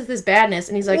senses this badness,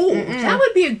 and he's like, that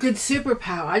would be a good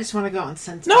superpower. I just want to go and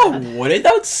sense No, bad. wouldn't?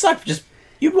 That would suck.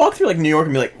 You'd walk through, like, New York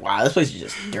and be like, wow, this place is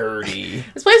just dirty.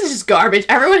 This place is just garbage.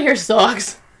 Everyone here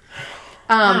sucks.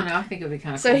 I don't know. I think it would be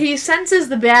kind of So he senses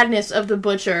the badness of the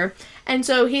butcher, and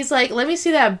so he's like, let me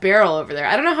see that barrel over there.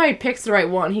 I don't know how he picks the right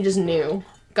one. He just knew.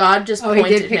 God just pointed him. Oh,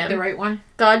 he did pick the right one?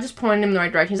 God just pointed him in the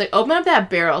right direction. He's like, open up that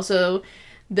barrel. So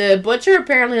the butcher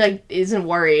apparently, like, isn't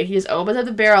worried. He just opens up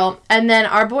the barrel, and then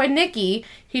our boy Nicky,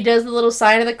 he does the little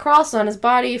sign of the cross on his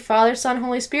body, Father, Son,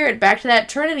 Holy Spirit, back to that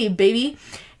Trinity, baby,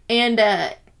 and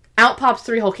out pops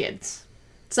 3 whole kids.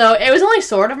 So it was only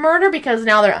sort of murder because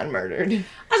now they're unmurdered.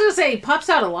 I was going to say, he pops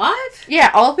out alive?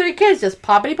 Yeah, all 3 kids just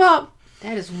poppity pop.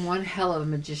 That is one hell of a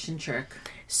magician trick.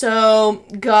 So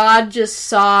God just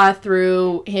saw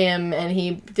through him and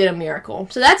he did a miracle.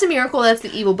 So that's a miracle. That's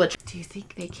the evil butcher. Do you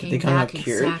think they came back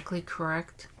exactly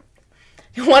correct?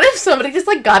 What if somebody just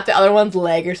like got the other one's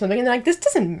leg or something and they're like, this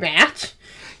doesn't match?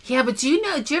 Yeah, but do you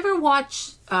ever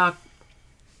watch Pet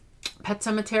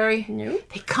Sematary? No.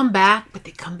 They come back, but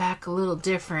they come back a little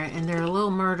different, and they're a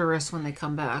little murderous when they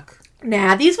come back.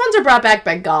 Nah, these ones are brought back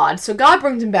by God, so God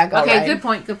brings them back all right. Good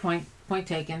point. Point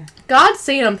taken. God's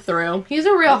seen them through. He's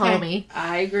a real homie.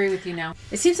 I agree with you now.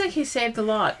 It seems like he saved a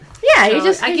lot. Yeah,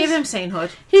 so I give him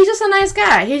sainthood. He's just a nice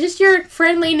guy. He's just your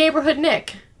friendly neighborhood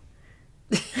Nick.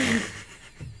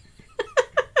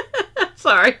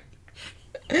 Sorry.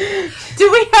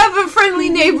 Do we have a friendly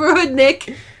neighborhood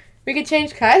Nick? We could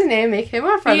change Kai's name, make him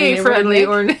our friendly neighborhood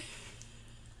Nick.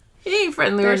 He ain't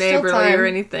friendly or neighborly or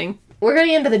anything. We're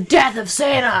getting into the death of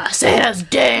Santa. Santa's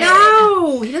dead.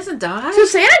 No, he doesn't die. So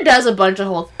Santa does a bunch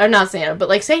of or not Santa, but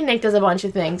like Saint Nick does a bunch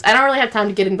of things. I don't really have time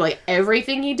to get into like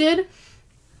everything he did.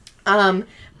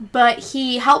 But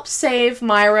he helped save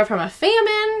Myra from a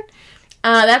famine.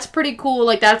 That's pretty cool.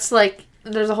 Like that's like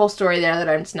there's a whole story there that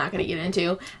I'm just not going to get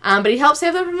into. But he helped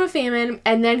save them from a famine,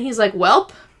 and then he's like,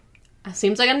 "Welp,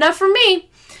 seems like enough for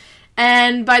me."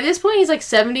 And by this point, he's like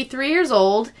 73 years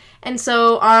old. And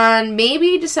so on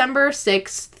maybe December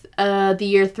 6th, the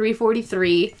year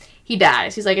 343, he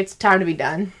dies. He's like, it's time to be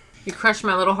done. You crushed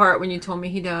my little heart when you told me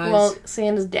he dies. Well,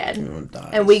 Santa's dead.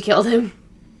 And we killed him.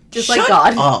 Just Shut like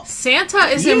God. Up. Santa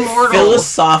is immortal.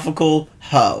 Philosophical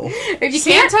hoe.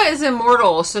 Santa is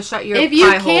immortal, so shut your if you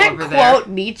pie hole can't over there. quote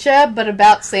Nietzsche, but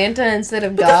about Santa instead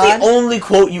of God. That's the only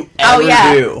quote you ever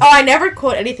do. Oh, I never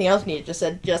quote anything else Nietzsche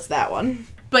said, just that one.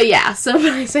 But yeah, so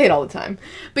I say it all the time.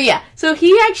 But yeah, so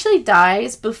he actually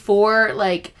dies before,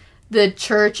 like, the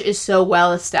church is so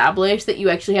well established that you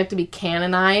actually have to be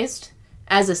canonized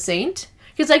as a saint.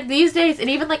 Because, like, these days, and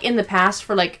even, like, in the past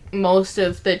for, like, most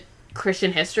of the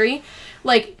Christian history,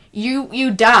 like,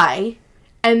 you die,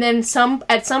 and then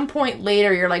at some point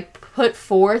later, you're, like, put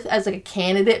forth as, like, a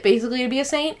candidate, basically, to be a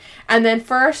saint. And then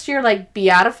first, you're, like,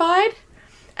 beatified,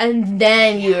 and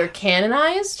then you're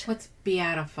canonized. What's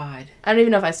beatified? I don't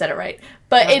even know if I said it right.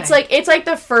 But okay. it's like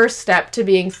the first step to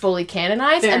being fully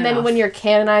canonized. Fair enough. Then when you're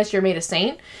canonized, you're made a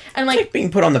saint. And it's like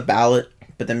being put on the ballot,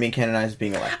 but then being canonized is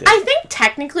being elected. I think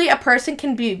technically a person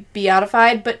can be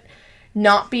beatified, but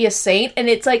not be a saint, and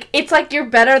it's like you're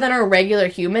better than a regular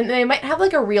human. They might have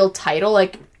like a real title,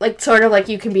 like sort of like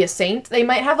you can be a saint. They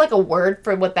might have like a word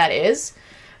for what that is,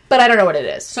 but I don't know what it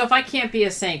is. So if I can't be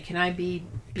a saint, can I be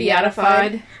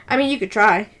beatified? I mean, you could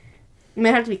try. You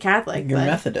might have to be Catholic. You're but...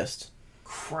 Methodist.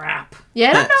 Crap.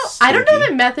 Yeah, I don't know. That's I don't know stinky.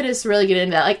 that Methodists really get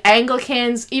into that. Like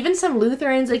Anglicans, even some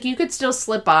Lutherans, like you could still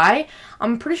slip by.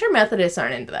 I'm pretty sure Methodists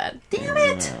aren't into that. Damn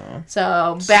it!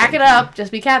 So back it up.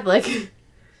 Just be Catholic.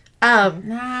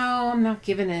 No, I'm not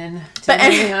giving in.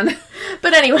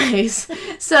 But anyways,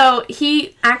 so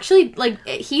he actually, like,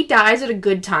 he dies at a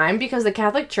good time because the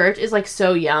Catholic Church is, like,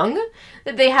 so young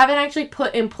that they haven't actually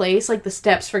put in place, like, the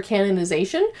steps for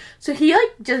canonization. So he,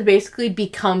 like, just basically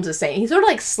becomes a saint. He sort of,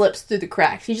 like, slips through the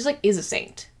cracks. He just, like, is a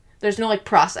saint. There's no, like,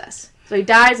 process. So he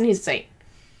dies and he's a saint,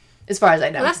 as far as I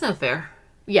know. Well, that's not fair.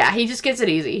 Yeah, he just gets it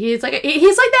easy. He's like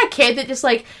that kid that just,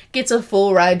 like, gets a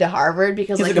full ride to Harvard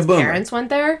because, He's like, like a his boomer. parents went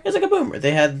there. It's like a boomer.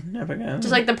 They had never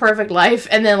Just, like, the perfect life,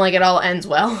 and then, like, it all ends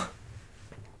well.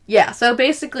 Yeah, so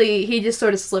basically, he just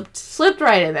sort of slipped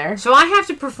right in there. So I have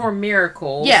to perform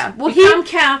miracles. Yeah, well, become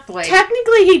Catholic.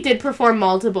 Technically, he did perform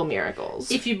multiple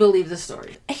miracles. If you believe the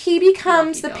story. He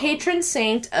becomes the Lucky dog. patron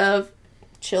saint of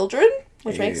children,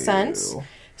 which makes Ew. sense.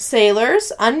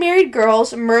 Sailors, unmarried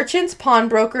girls, merchants,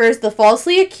 pawnbrokers, the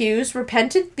falsely accused,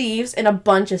 repentant thieves, and a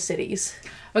bunch of cities.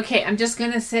 Okay, I'm just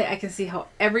going to say I can see how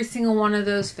every single one of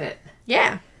those fit.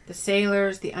 Yeah. The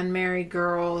sailors, the unmarried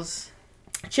girls.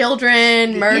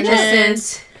 Children, The merchants.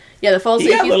 innocent. Yeah, the falsely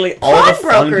He got accused. literally all the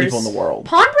fun Pawnbrokers. people in the world.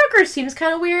 Pawnbrokers seems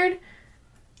kind of weird.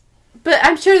 But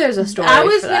I'm sure there's a story. I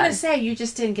was for going that. to say, you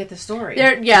just didn't get the story.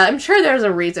 Yeah, I'm sure there's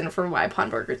a reason for why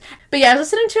pawnbrokers. But yeah, I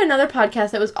was listening to another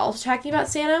podcast that was also talking about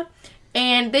Santa,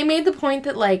 and they made the point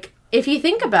that, like, if you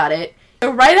think about it,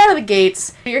 right out of the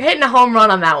gates, you're hitting a home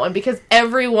run on that one because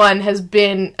everyone has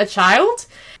been a child.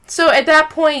 So at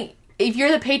that point, if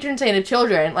you're the patron saint of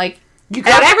children, like, You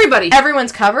got everybody.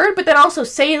 everyone's covered, but then also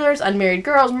sailors, unmarried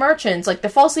girls, merchants, like the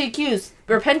falsely accused,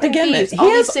 repentant thieves, he all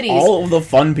has these cities. all of the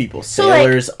fun people. So, like,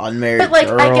 Sailors, unmarried But, like,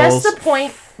 girls. I guess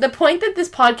the point that this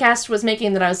podcast was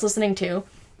making that I was listening to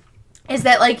is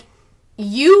that, like,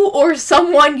 you or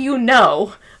someone you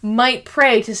know might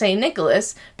pray to St.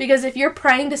 Nicholas, because if you're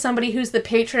praying to somebody who's the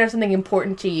patron of something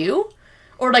important to you,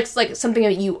 or, like something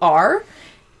that you are,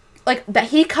 like, that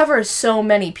he covers so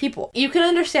many people. You can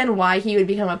understand why he would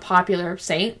become a popular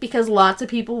saint, because lots of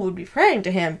people would be praying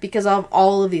to him because of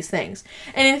all of these things.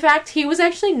 And in fact, he was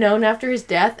actually known after his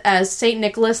death as St.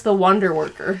 Nicholas the Wonder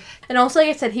Worker. And also, like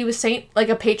I said, he was like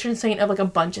a patron saint of, like, a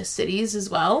bunch of cities as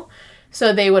well.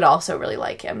 So they would also really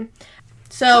like him.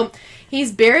 So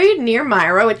he's buried near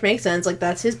Myra, which makes sense. Like,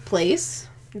 that's his place.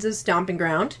 It's his stomping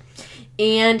ground.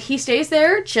 And he stays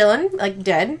there chilling, like,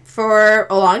 dead, for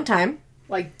a long time.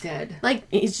 Like dead. Like,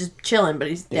 he's just chilling, but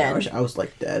he's Yeah, I dead. wish I was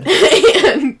like dead.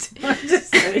 and, I'm just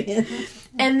saying.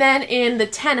 and then in the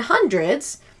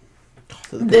 1000s,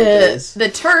 The the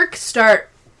Turks start,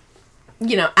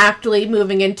 aptly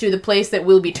moving into the place that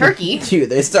will be Turkey. Dude,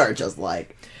 they start just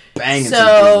like banging.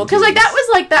 So, because like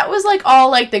that was all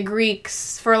like the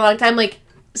Greeks for a long time. Like,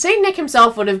 Saint Nick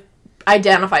himself would have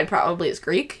identified probably as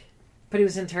Greek, But he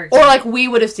was in Turkey. or like we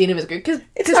would have seen him as Greek, because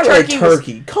it's not really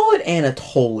Turkey. Call it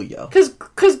Anatolia.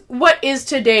 Because what is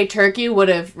today Turkey would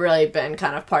have really been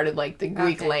kind of part of, like, the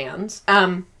Greek Okay. lands.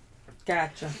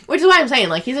 Gotcha. Which is why I'm saying,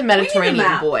 like, he's a Mediterranean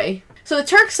map. boy. So the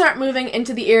Turks start moving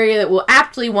into the area that will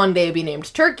aptly one day be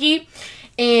named Turkey.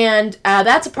 And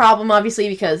that's a problem, obviously,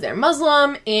 because they're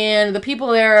Muslim, and the people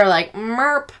there are like,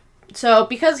 merp. So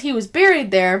because he was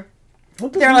buried there,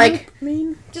 What does they're that like,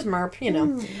 mean? just merp,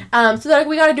 So they're like,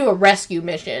 we gotta do a rescue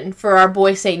mission for our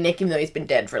boy Saint Nick, even though he's been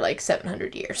dead for like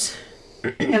 700 years.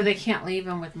 No, they can't leave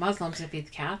him with Muslims if he's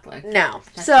Catholic. No.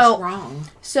 That's So just wrong.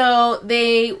 So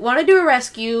they want to do a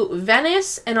rescue.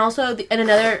 Venice and also in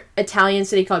another Italian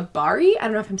city called Bari. I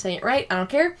don't know if I'm saying it right. I don't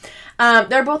care.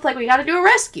 They're both like, we got to do a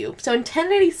rescue. So in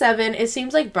 1087, it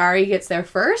seems like Bari gets there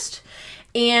first.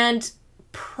 And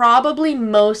probably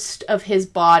most of his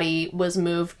body was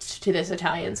moved to this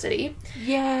Italian city.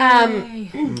 Yay.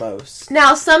 Most.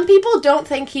 Now, some people don't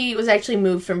think he was actually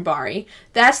moved from Bari.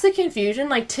 That's the confusion.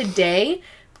 Like, today,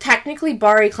 technically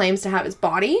Bari claims to have his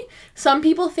body. Some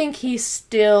people think he's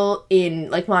still in,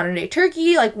 like, modern-day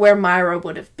Turkey, like, where Myra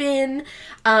would have been.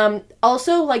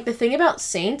 Also, like, the thing about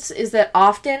saints is that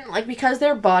often, like, because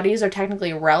their bodies are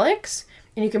technically relics,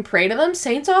 and you can pray to them,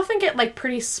 saints often get, like,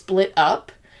 pretty split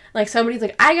up. Like, somebody's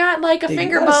like, I got, like, a Dude,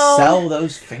 finger you gotta bone. sell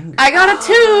those fingers. I got a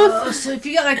tooth. Oh, so if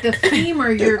you got like the femur,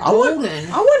 Dude, you're I want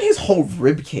golden. his whole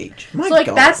rib cage. My So, like,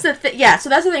 God. that's the thing. Yeah, so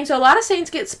that's the thing. So, a lot of saints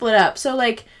get split up. So,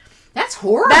 like, That's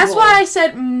horrible. that's why I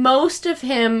said most of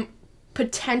him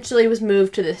potentially was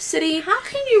moved to the city. How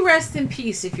can you rest in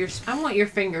peace if you're... I want your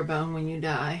finger bone when you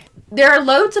die. There are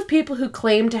loads of people who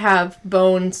claim to have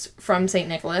bones from St.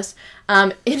 Nicholas.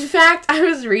 In fact, I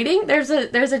was reading, there's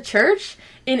a church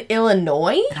in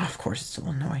Illinois. Oh, of course, it's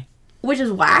Illinois. Which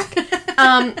is whack.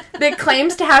 That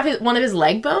claims to have one of his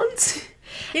leg bones.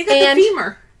 You got the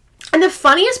femur. And the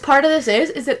funniest part of this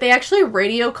is that they actually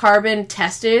radiocarbon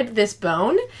tested this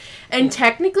bone, and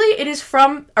technically it is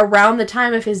from around the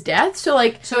time of his death. So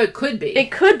it could be.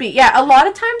 It could be, yeah. A lot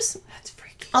of times, that's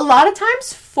freaky. A lot of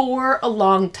times, for a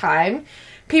long time,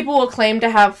 people will claim to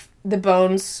have the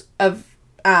bones of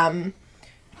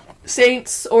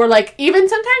saints, or even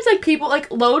sometimes people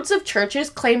loads of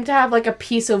churches claim to have a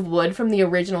piece of wood from the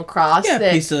original cross. Yeah,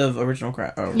 a piece of original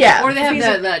cross. Oh. Yeah, or they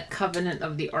have that covenant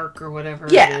of the Ark or whatever.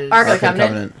 Yeah, it is. Ark of the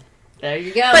Covenant. There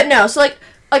you go. But no, so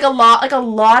a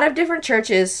lot of different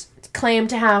churches claim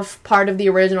to have part of the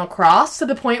original cross, to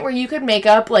the point where you could make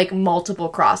up multiple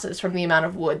crosses from the amount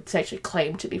of wood that's actually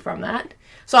claimed to be from that.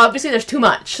 So obviously there's too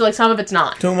much. So some of it's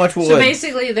not. Too much wood. So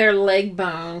basically their leg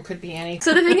bone could be anything.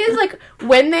 So the thing is,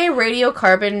 when they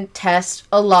radiocarbon test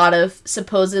a lot of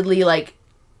supposedly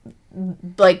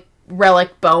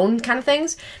relic bone kind of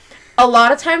things, a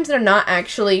lot of times they're not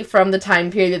actually from the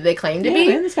time period that they claim to be.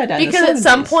 Man, this guy died in the because at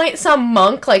some 70s. point some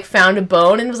monk found a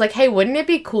bone and was like, hey, wouldn't it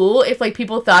be cool if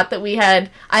people thought that we had,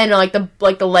 I don't know,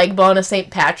 the leg bone of St.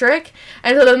 Patrick?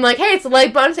 And so then hey, it's the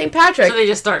leg bone of St. Patrick. So they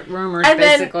just start rumors, and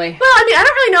basically. Then, well, I mean, I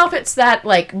don't really know if it's that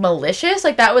malicious.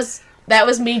 That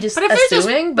was me just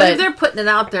assuming. But if they're putting it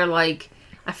out there, I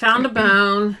found a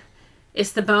bone.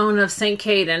 It's the bone of St.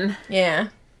 Caden. Yeah.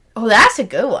 Oh, that's a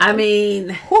good one. I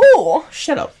mean, ooh,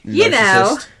 shut up. You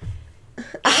know,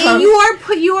 and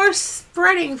you are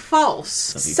spreading false.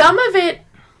 Some of it,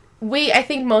 I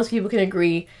think most people can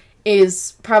agree,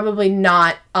 is probably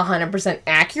not 100%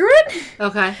 accurate.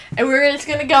 Okay. And we're just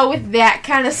gonna go with that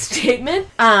kind of statement.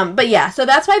 But yeah, so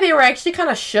that's why they were actually kind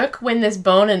of shook when this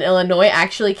bone in Illinois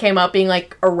actually came up being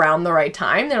around the right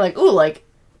time. They're like, ooh,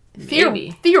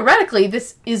 theoretically,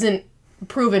 this isn't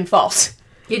proven false.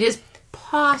 It is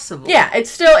possible. Yeah, it's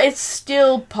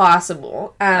still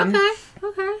possible.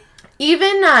 Okay.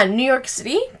 Even New York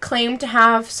City claimed to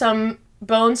have some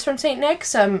bones from Saint Nick.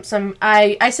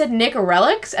 I said Nick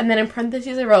relics, and then in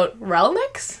parentheses I wrote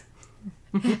relics.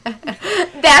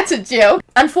 That's a joke.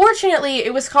 Unfortunately,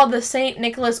 it was called the St.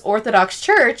 Nicholas Orthodox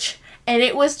Church, and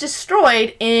it was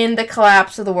destroyed in the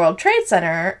collapse of the World Trade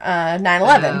Center,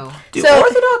 9/11. Oh. Do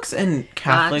Orthodox and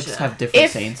Catholics have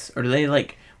different saints, or do they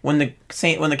when the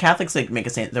Catholics make a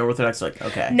saint, the Orthodox are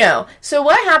okay? No. So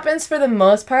what happens for the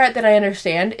most part that I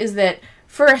understand is that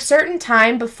for a certain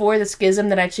time before the schism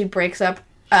that actually breaks up,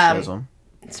 Schism.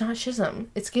 It's not schism.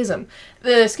 It's schism.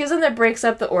 The schism that breaks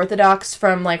up the Orthodox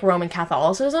from Roman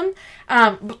Catholicism.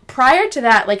 Prior to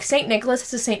that, Saint Nicholas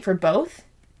is a saint for both,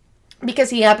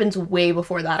 because he happens way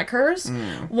before that occurs.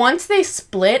 Once they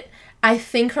split, I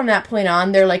think from that point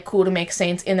on, they're cool to make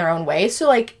saints in their own way.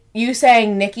 So you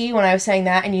saying Nicky when I was saying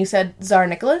that, and you said Tsar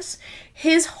Nicholas,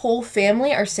 his whole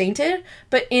family are sainted,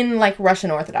 but in Russian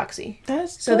Orthodoxy.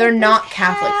 So they're not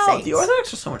Catholic saints. The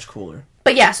Orthodox are so much cooler.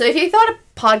 But yeah, so if you thought a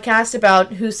podcast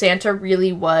about who Santa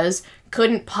really was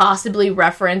couldn't possibly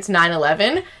reference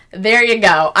 9/11, there you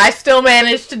go. I still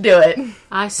managed to do it.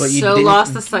 I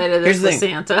lost the sight of this with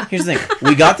Santa. Here's the thing.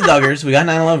 We got the Duggars, we got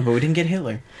 9/11, but we didn't get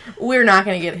Hitler. We're not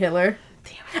going to get Hitler.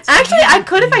 Actually, I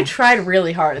could if I tried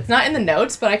really hard. It's not in the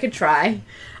notes, but I could try.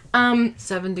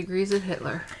 7 degrees of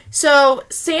Hitler. So,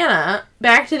 Santa,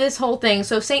 back to this whole thing.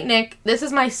 So, St. Nick, this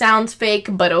is my sounds fake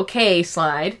but okay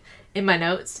slide in my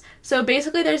notes. So,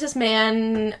 basically, there's this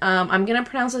man, I'm going to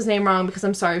pronounce his name wrong because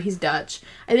I'm sorry, he's Dutch.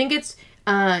 I think it's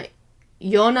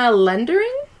Jona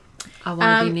Lendering. I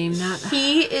want to be named that.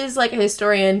 He is a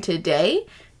historian today.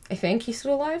 I think he's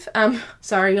still alive.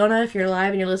 Sorry, Jona, if you're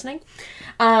alive and you're listening.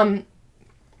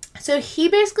 So he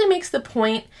basically makes the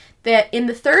point that in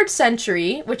the 3rd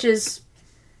century, which is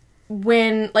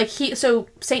when, so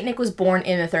St. Nick was born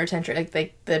in the 3rd century,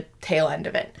 the tail end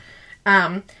of it.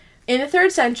 In the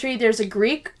 3rd century, there's a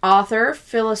Greek author,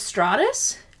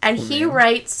 Philostratus, and he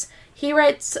writes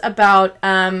about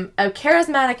a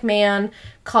charismatic man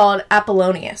called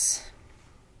Apollonius.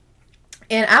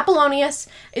 And Apollonius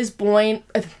is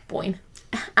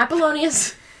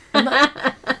Apollonius...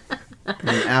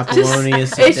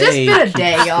 Apollonius. It's just been a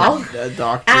day, y'all.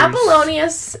 Doctors.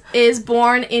 Apollonius is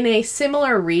born in a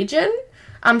similar region,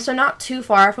 so not too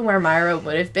far from where Myra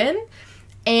would have been.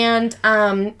 And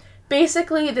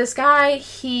basically, this guy,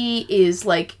 he is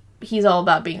he's all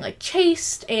about being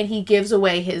chaste, and he gives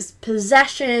away his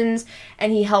possessions,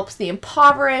 and he helps the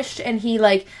impoverished, and he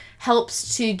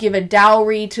helps to give a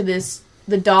dowry to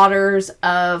the daughters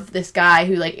of this guy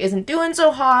who, like, isn't doing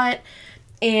so hot,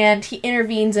 and he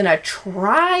intervenes in a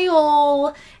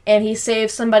trial, and he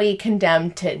saves somebody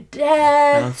condemned to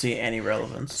death. I don't see any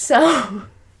relevance.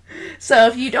 So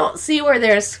if you don't see where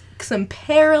there's some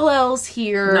parallels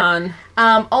here. None.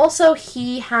 Also,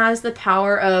 he has the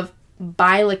power of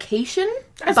bilocation.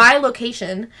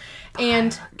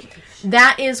 And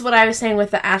that is what I was saying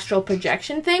with the astral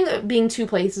projection thing, being two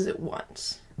places at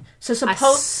once. So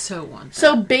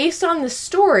So based on the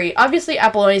story, obviously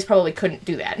Apollonius probably couldn't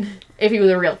do that if he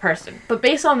was a real person. But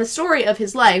based on the story of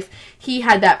his life, he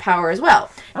had that power as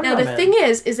well. Now the thing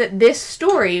is that this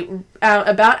story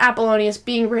about Apollonius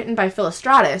being written by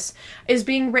Philostratus is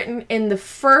being written in the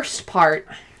first part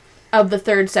of the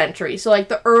 3rd century. So like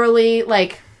the early,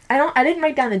 like, I didn't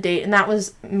write down the date, and that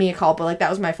was mea culpa, like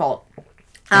that was my fault.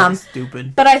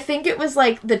 Stupid. But I think it was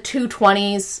like the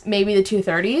 220s, maybe the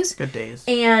 230s. Good days.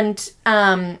 And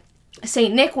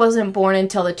Saint Nick wasn't born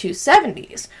until the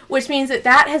 270s, which means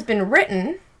that has been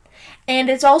written, and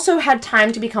it's also had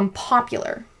time to become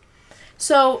popular.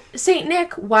 So Saint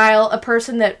Nick, while a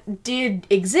person that did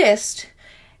exist,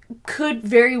 could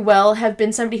very well have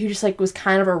been somebody who just like was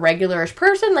kind of a regularish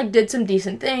person, like did some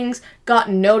decent things, got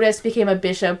noticed, became a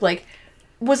bishop, like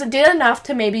did enough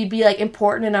to maybe be like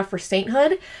important enough for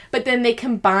sainthood, but then they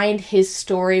combined his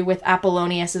story with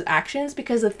Apollonius's actions,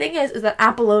 because the thing is that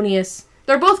Apollonius,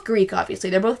 they're both Greek,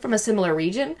 obviously, they're both from a similar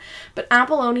region, but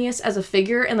Apollonius as a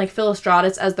figure and like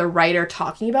Philostratus as the writer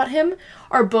talking about him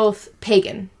are both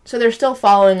pagan, so they're still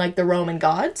following like the Roman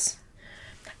gods.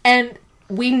 And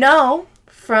we know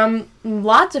from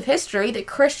lots of history that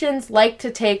Christians like to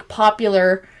take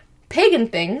popular pagan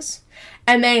things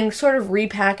and then sort of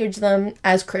repackage them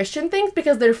as Christian things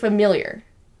because they're familiar.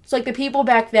 So, like, the people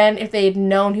back then, if they had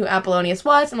known who Apollonius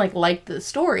was and, like, liked the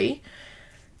story,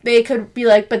 they could be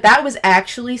like, but that was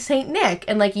actually Saint Nick,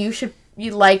 and, like, you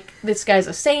like, this guy's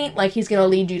a saint, like, he's gonna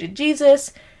lead you to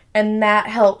Jesus, and that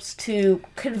helps to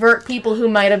convert people who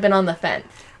might have been on the fence.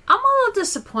 I'm a little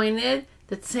disappointed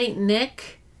that Saint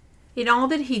Nick, in all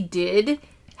that he did,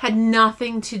 had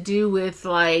nothing to do with,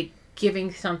 like,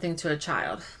 giving something to a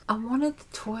child. I wanted the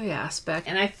toy aspect,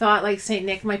 and I thought like Saint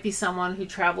Nick might be someone who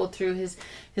traveled through his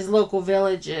local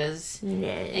villages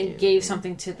and gave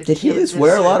something to the kids. Did he at least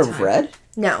wear a lot of red?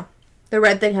 No, the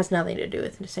red thing has nothing to do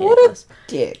with Saint What Nicholas.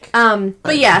 a dick.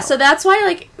 But yeah, so that's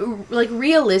why like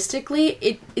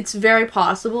realistically, it's very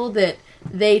possible that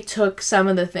they took some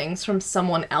of the things from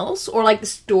someone else, or like the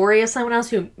story of someone else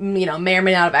who, you know, may or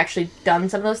may not have actually done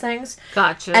some of those things.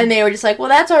 Gotcha. And they were just like, well,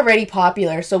 that's already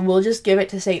popular, so we'll just give it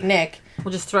to Saint Nick.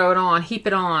 We'll just throw it on, heap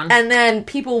it on. And then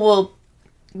people will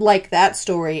like that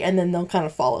story, and then they'll kind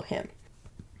of follow him.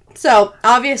 So,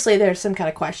 obviously, there's some kind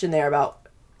of question there about,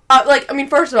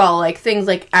 first of all, like, things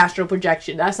like astral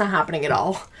projection, that's not happening at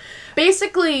all.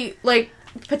 Basically, like,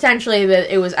 potentially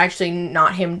that it was actually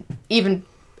not him even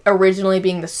originally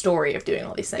being the story of doing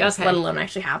all these things, let alone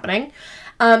actually happening.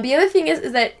 The other thing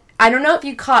is that, I don't know if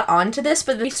you caught on to this,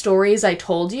 but the stories I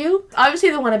told you,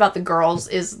 obviously the one about the girls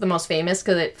is the most famous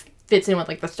because it fits in with,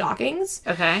 like, the stockings.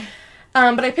 Okay.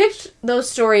 But I picked those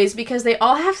stories because they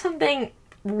all have something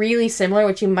really similar,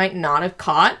 which you might not have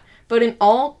caught, but in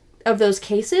all of those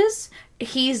cases,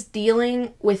 he's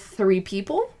dealing with 3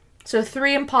 people. So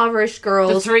 3 impoverished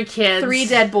girls, 3 kids, 3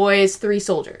 dead boys, 3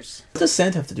 soldiers. What does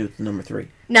Santa have to do with the number 3?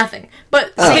 Nothing.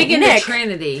 But Saint Nick, the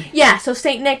Trinity. Yeah, so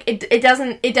Saint Nick, it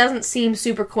doesn't seem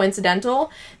super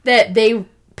coincidental that they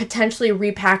potentially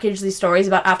repackaged these stories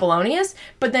about Apollonius,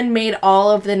 but then made all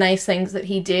of the nice things that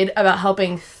he did about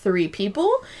helping 3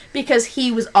 people because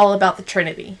he was all about the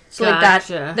Trinity. So gotcha. Like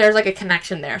that, there's like a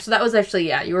connection there. So that was actually,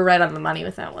 yeah, you were right on the money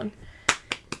with that one.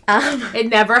 It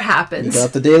never happens. You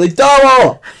got the Daily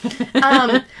Double!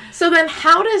 So then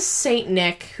how does Saint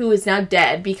Nick, who is now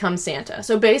dead, become Santa?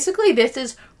 So basically this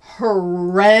is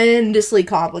horrendously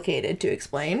complicated to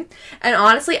explain. And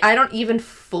honestly, I don't even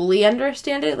fully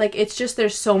understand it. Like, it's just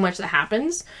there's so much that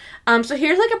happens. So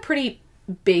here's like a pretty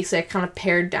basic kind of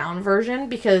pared down version,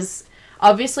 because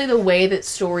obviously the way that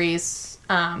stories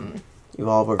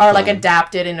Evolve over are like time.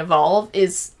 adapted and evolve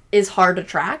is hard to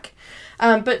track.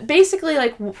 But basically,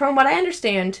 like, from what I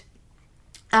understand,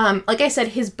 like I said,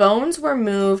 his bones were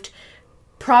moved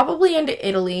probably into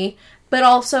Italy, but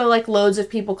also, like, loads of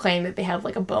people claim that they have,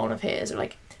 like, a bone of his, or,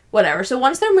 like, whatever. So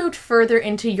once they're moved further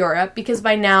into Europe, because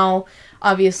by now,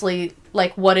 obviously,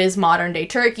 like, what is modern-day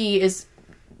Turkey is,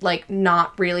 like,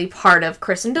 not really part of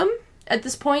Christendom at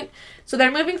this point. So they're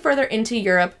moving further into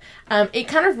Europe. It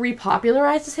kind of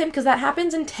repopularizes him, because that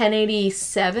happens in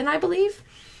 1087, I believe.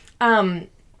 And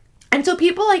so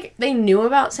people, like, they knew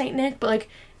about Saint Nick, but, like,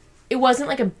 it wasn't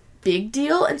like a big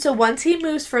deal. And so once he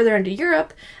moves further into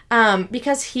Europe,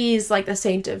 because he's like the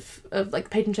saint of like the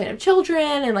patron saint of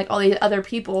children and like all these other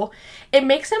people, it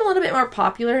makes him a little bit more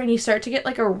popular, and you start to get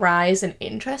like a rise in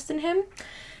interest in him.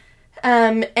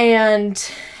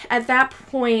 And at that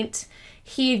point,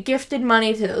 he gifted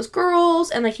money to those girls,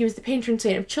 and like he was the patron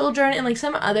saint of children, and like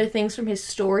some other things from his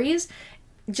stories.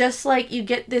 Just like you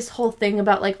get this whole thing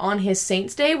about like on his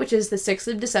saint's day, which is the 6th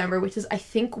of December, which is I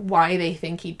think why they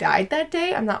think he died that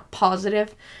day. I'm not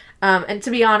positive. And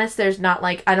to be honest, there's not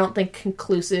like, I don't think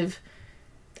conclusive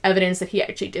evidence that he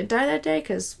actually did die that day,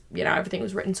 because, you know, everything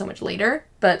was written so much later.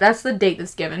 But that's the date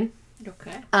that's given.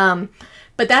 Okay.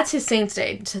 But that's his saint's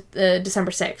day,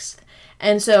 December 6th.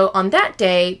 And so on that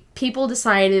day, people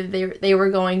decided they were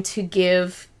going to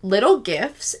give little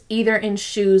gifts, either in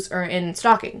shoes or in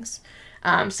stockings.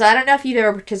 So I don't know if you've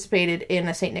ever participated in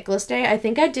a St. Nicholas Day. I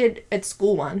think I did at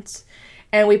school once.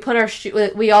 And we put our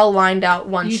we all lined out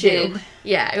one shoe. Did.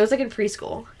 Yeah, it was like in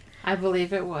preschool. I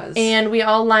believe it was. And we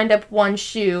all lined up one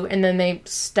shoe, and then they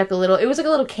stuck it was like a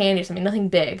little candy or something, nothing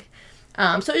big.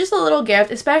 So it was just a little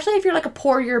gift, especially if you're like a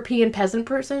poor European peasant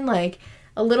person, like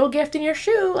a little gift in your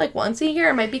shoe, like once a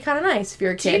year might be kind of nice if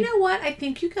you're a kid. Do you know what? I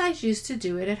think you guys used to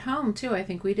do it at home, too. I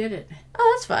think we did it.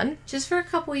 Oh, that's fun. Just for a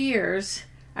couple years.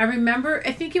 I remember,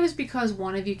 I think it was because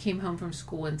one of you came home from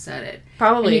school and said it.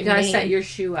 Probably. And you guys set your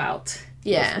shoe out.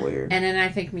 Yeah. That's weird. And then I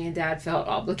think me and Dad felt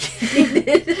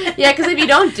obligated. Yeah, because if you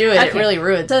don't do it, Okay. it really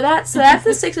ruins. So that's the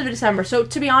 6th of December. So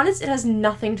to be honest, it has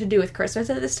nothing to do with Christmas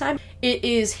at this time. It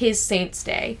is his saint's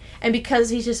day. And because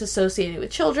he's just associated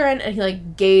with children and he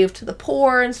like gave to the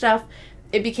poor and stuff,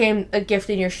 it became a gift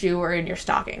in your shoe or in your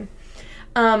stocking.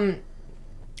 And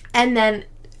then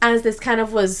as this kind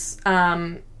of was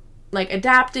like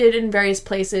adapted in various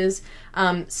places,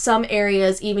 some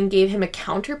areas even gave him a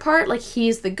counterpart, like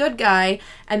he's the good guy,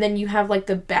 and then you have like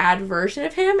the bad version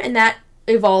of him, and that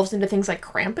evolves into things like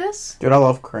Krampus. Dude, I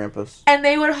love Krampus. And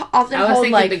they would often I was hold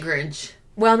thinking like the Grinch.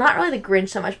 well, not really the Grinch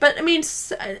so much, but I mean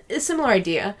a similar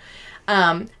idea.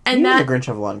 And You that and the Grinch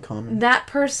have a lot in common. that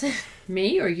person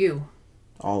Me or you?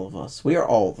 All of us. We are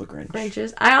all the Grinch.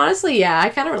 Grinches. I honestly, I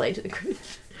kind of relate to the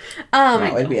Grinch.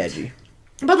 No, it'd be edgy.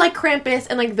 But like Krampus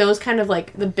and like those kind of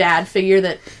like the bad figure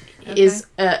that is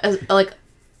like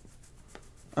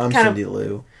I'm kind of- Cindy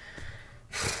Lou.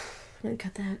 I'm gonna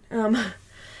cut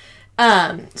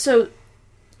that.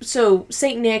 So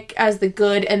Saint Nick as the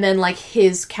good, and then like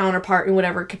his counterpart in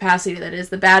whatever capacity that is,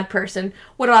 the bad person,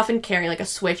 would often carry like a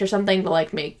switch or something to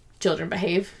like make children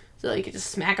behave, so you could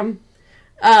just smack them.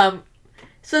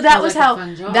 So that was like a how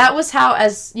fun job. that was how,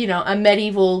 as you know, a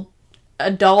medieval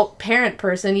adult parent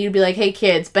person, you'd be like, "Hey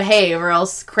kids, behave, or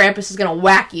else Krampus is gonna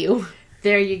whack you."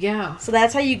 There you go. So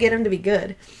that's how you get them to be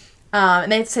good.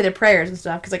 And they have to say their prayers and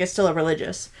stuff, because like it's still a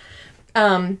religious.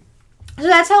 So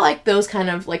that's how like those kind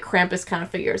of like Krampus kind of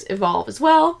figures evolve as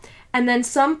well. And then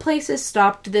some places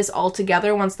stopped this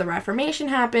altogether once the Reformation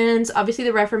happens. Obviously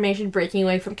the Reformation breaking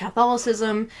away from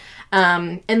Catholicism.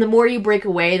 And the more you break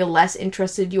away, the less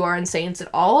interested you are in saints at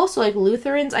all. So like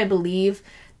Lutherans, I believe,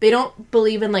 they don't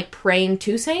believe in like praying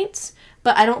to saints,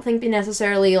 but I don't think they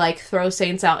necessarily like throw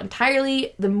saints out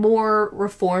entirely. The more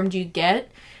reformed you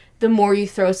get, the more you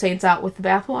throw saints out with the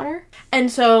bathwater.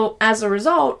 And so as a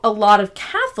result, a lot of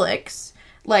Catholics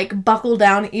like buckle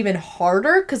down even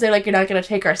harder, because they're like, you're not going to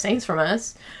take our saints from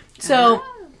us. So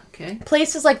Okay.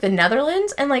 places like the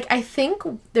Netherlands, and like I think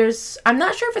I'm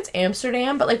not sure if it's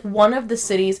Amsterdam, but like one of the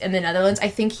cities in the Netherlands, I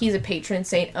think he's a patron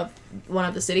saint of one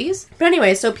of the cities. But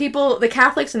anyway, so the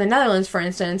Catholics in the Netherlands, for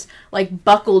instance, like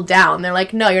buckled down. They're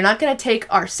like, no, you're not going to take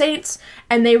our saints.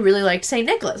 And they really liked Saint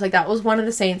Nicholas. Like that was one of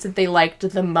the saints that they liked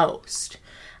the most.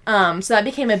 So that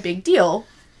became a big deal.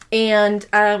 And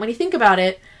when you think about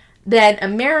it, then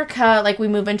America, like we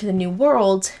move into the New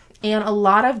World, and a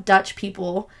lot of Dutch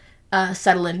people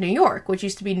settle in New York, which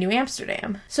used to be New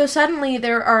Amsterdam. So suddenly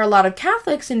there are a lot of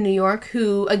Catholics in New York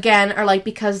who, again, are like,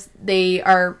 because they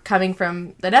are coming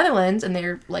from the Netherlands and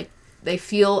they're like, they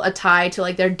feel a tie to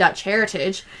like their Dutch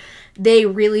heritage, they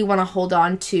really want to hold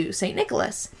on to St.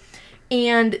 Nicholas.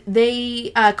 And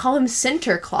they call him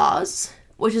Sinterklaas,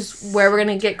 which is where we're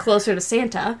going to get closer to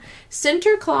Santa.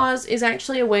 Sinterklaas is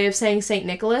actually a way of saying St.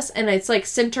 Nicholas, and it's like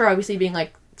Sinter obviously being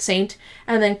like saint,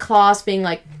 and then Claus being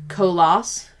like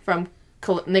Kolos from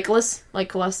Nicholas,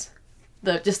 like Kolos,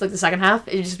 just like the second half.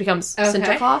 It just becomes Okay.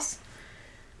 Sinterklaas.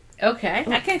 Okay.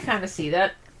 I can kind of see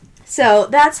that. So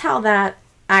that's how that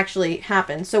actually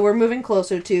happened. So we're moving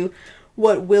closer to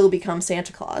what will become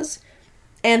Santa Claus.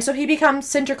 And so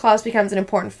Sinterklaas becomes an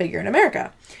important figure in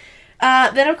America.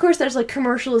 Then, of course, there's, like,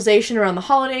 commercialization around the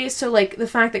holidays. So, like, the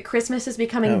fact that Christmas is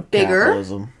becoming bigger.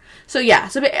 Capitalism. So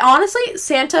honestly,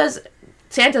 Santa's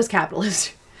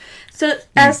capitalist. So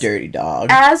You dirty dog.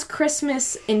 As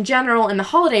Christmas in general and the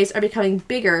holidays are becoming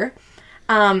bigger,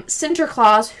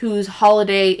 Sinterklaas, whose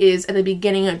holiday is at the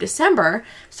beginning of December,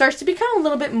 starts to become a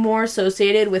little bit more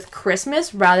associated with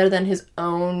Christmas rather than his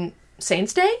own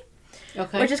Saint's Day.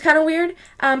 Okay. Which is kind of weird.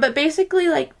 But basically,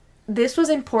 like, this was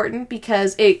important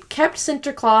because it kept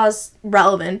Sinterklaas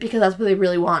relevant because that's what they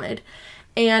really wanted.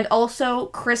 And also,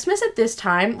 Christmas at this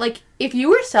time, like, if you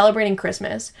were celebrating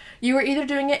Christmas, you were either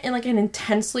doing it in, like, an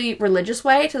intensely religious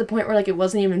way to the point where, like, it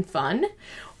wasn't even fun,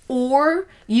 or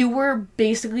you were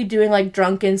basically doing, like,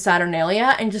 drunken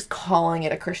Saturnalia and just calling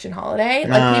it a Christian holiday.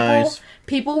 Nice. Like,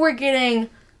 people were getting,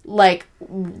 like,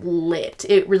 lit.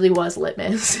 It really was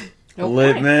litmus.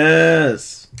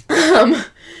 Litmus!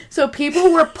 So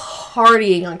people were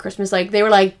partying on Christmas. Like, they were,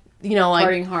 like, you know, like...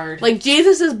 Partying hard. Like,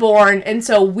 Jesus is born, and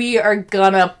so we are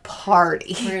gonna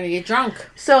party. We're gonna get drunk.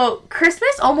 So,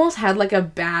 Christmas almost had, like, a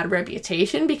bad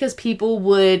reputation because people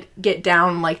would get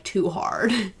down, like, too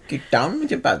hard. Get down with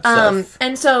your bad stuff.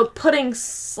 And so putting,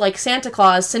 like,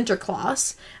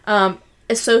 Sinterklaas,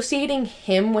 associating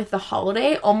him with the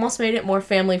holiday almost made it more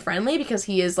family-friendly because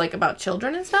he is, like, about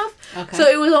children and stuff. Okay. So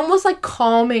it was almost, like,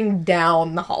 calming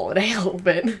down the holiday a little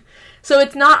bit. So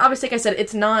it's not, obviously, like I said,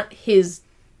 it's not his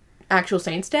actual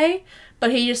Saint's Day,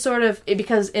 but he just sort of,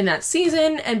 because in that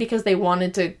season and because they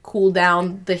wanted to cool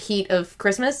down the heat of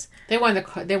Christmas. They wanted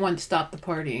to stop the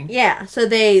partying. Yeah, so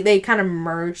they kind of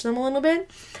merged them a little bit.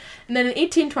 And then in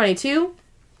 1822,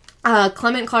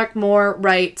 Clement Clark Moore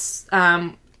writes,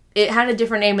 it had a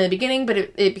different name in the beginning, but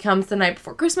it becomes The Night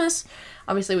Before Christmas.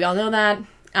 Obviously, we all know that.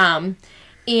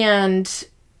 And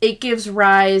it gives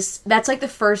rise, that's like the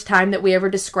first time that we ever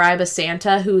describe a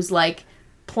Santa who's like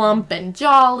plump and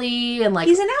jolly and like...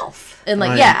 He's an elf. And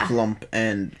like, I'm yeah. plump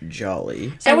and jolly.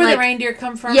 Is that And, where like, the reindeer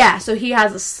come from? Yeah, so he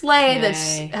has a sleigh that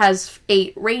Okay. has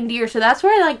 8 reindeer. So that's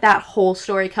where, like, that whole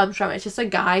story comes from. It's just a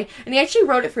guy. And he actually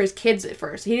wrote it for his kids at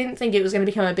first. He didn't think it was going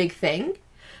to become a big thing.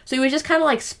 So he was just kind of,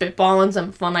 like, spitballing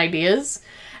some fun ideas.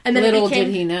 And then Little did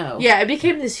he know. Yeah, it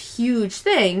became this huge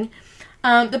thing.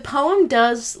 The poem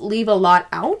does leave a lot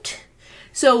out.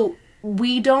 So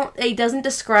it doesn't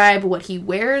describe what he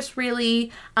wears,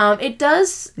 really. It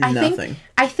does, Nothing.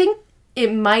 I think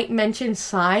it might mention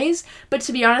size, but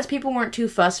to be honest, people weren't too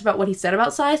fussed about what he said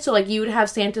about size. So, like, you would have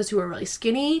Santas who were really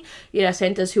skinny, you'd have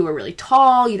Santas who were really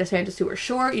tall, you'd have Santas who were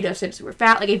short, you'd have Santas who were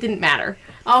fat. Like, it didn't matter.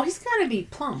 Oh, he's got to be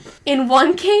plump. In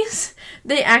one case,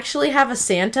 they actually have a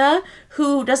Santa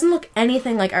who doesn't look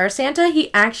anything like our Santa.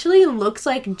 He actually looks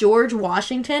like George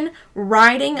Washington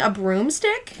riding a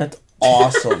broomstick. That's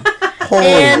awesome. Holy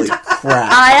And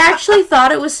crap. I actually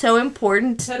thought it was so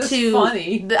important That is to...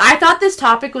 funny. I thought this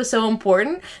topic was so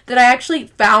important that I actually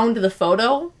found the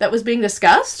photo that was being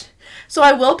discussed. So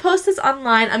I will post this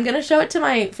online. I'm going to show it to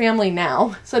my family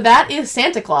now. So that is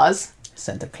Santa Claus.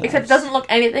 Santa Claus. Except it doesn't look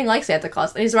anything like Santa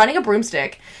Claus. And he's riding a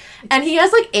broomstick. And he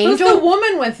has, like, Who's angel... the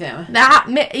woman with him?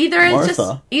 Either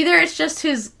it's just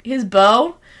his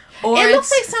bow, or It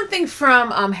looks it's like something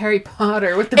from Harry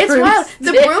Potter with the it's wild.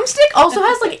 The broomstick. broomstick also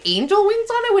has like angel wings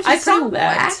on it, which I is saw pretty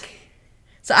that. whack.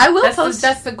 So I will post.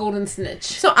 That's the golden snitch.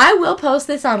 So I will post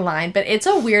this online, but it's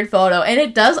a weird photo, and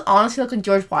it does honestly look like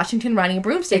George Washington riding a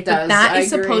broomstick. It does, But that I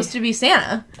is agree. supposed to be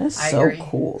Santa. That's I so agree.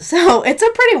 cool. So it's a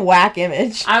pretty whack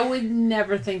image. I would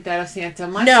never think that of Santa.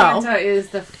 My No. Santa is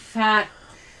the fat,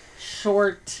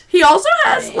 short. He also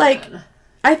has man. like,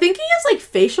 I think he has like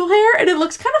facial hair, and it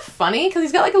looks kind of funny because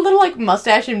he's got like a little like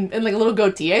mustache and like a little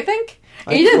goatee. I think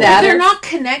either cool. that They're or not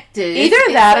connected. either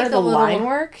It's that like or the a little- line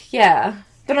work. Yeah,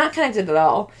 they're not connected at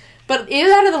all. But either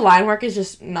that or the line work is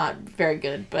just not very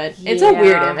good. But it's a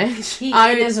weird Yeah. image.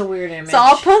 It is a weird image. So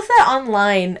I'll post that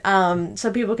online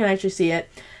so people can actually see it.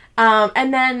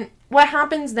 And then what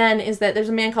happens then is that there's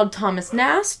a man called Thomas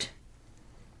Nast,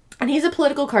 and he's a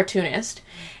political cartoonist.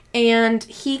 And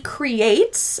he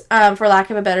creates, for lack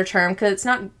of a better term, because it's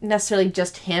not necessarily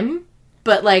just him,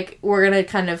 but like we're going to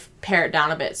kind of pare it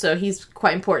down a bit. So he's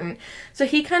quite important. So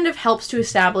he kind of helps to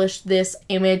establish this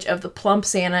image of the plump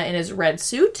Santa in his red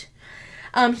suit.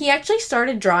 He actually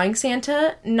started drawing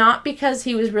Santa not because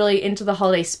he was really into the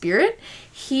holiday spirit.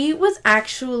 He was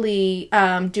actually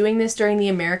doing this during the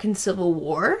American Civil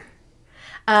War.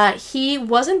 He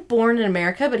wasn't born in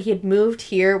America, but he had moved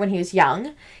here when he was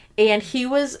young. And he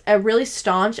was a really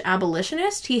staunch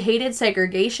abolitionist. He hated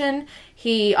segregation.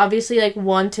 He obviously like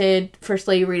wanted for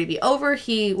slavery to be over.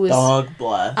 He was Dog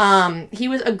bless. he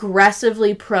was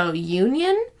aggressively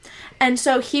pro-union. And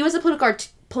so he was a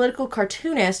political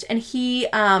cartoonist, and he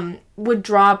would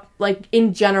draw, like,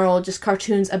 in general, just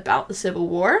cartoons about the Civil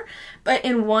War. But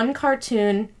in one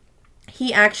cartoon,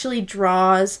 he actually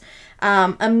draws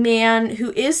a man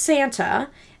who is Santa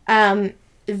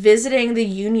visiting the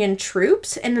Union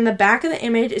troops. And in the back of the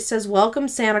image, it says, "Welcome,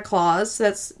 Santa Claus." So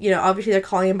that's, obviously they're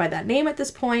calling him by that name at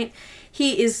this point.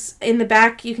 He is in the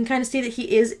back. You can kind of see that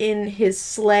he is in his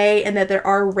sleigh and that there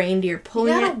are reindeer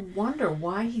pulling it. I wonder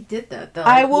why he did that, though.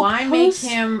 I will Why make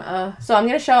him So I'm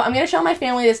gonna show my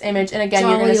family this image, and again,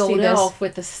 you're gonna see this elf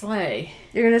with the sleigh.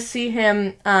 You're gonna see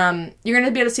him. You're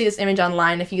gonna be able to see this image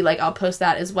online if you like. I'll post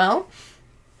that as well.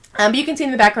 But you can see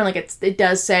in the background, like it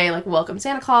does say like "Welcome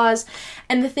Santa Claus,"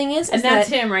 and the thing is and that's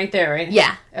him right there, right?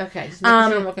 Yeah. Okay, just making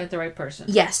sure I'm looking at the right person.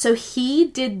 Yeah. So he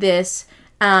did this.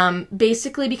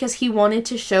 Basically because he wanted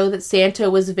to show that Santa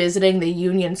was visiting the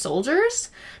Union soldiers,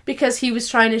 because he was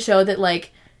trying to show that,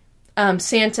 like,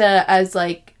 Santa as,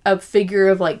 like, a figure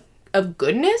of, like, of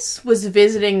goodness was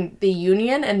visiting the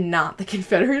Union and not the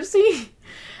Confederacy.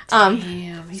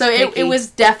 Damn, so it was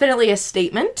definitely a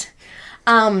statement.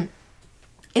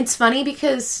 It's funny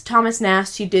because Thomas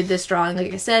Nast, who did this drawing,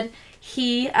 like I said,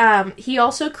 he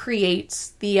also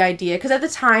creates the idea, because at the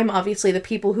time, obviously, the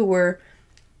people who were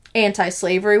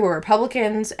anti-slavery were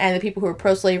Republicans, and the people who were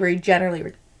pro-slavery generally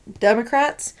were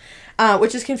Democrats,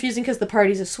 which is confusing because the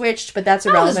parties have switched, but that's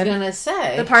irrelevant. I was gonna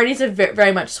say. The parties have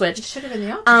very much switched. It should have been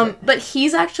the opposite. But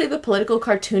he's actually the political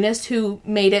cartoonist who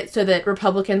made it so that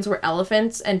Republicans were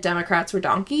elephants and Democrats were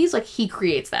donkeys. Like, he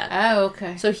creates that. Oh,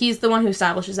 okay. So he's the one who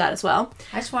establishes that as well.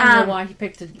 I just want to know why he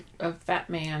picked a fat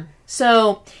man.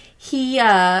 So he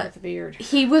with a beard.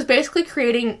 He was basically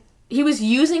he was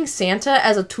using Santa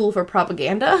as a tool for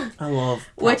propaganda. I love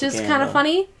propaganda. Which is kind of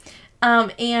funny.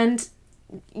 And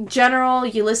General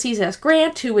Ulysses S.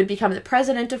 Grant, who would become the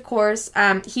president, of course,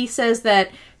 he says that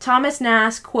Thomas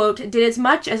Nast, quote, "did as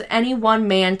much as any one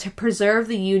man to preserve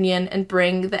the Union and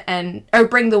bring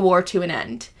the war to an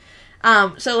end."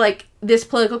 So, like, this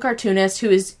political cartoonist who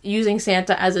is using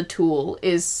Santa as a tool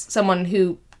is someone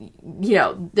who,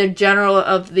 the general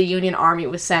of the Union Army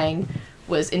was saying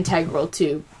was integral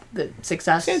to the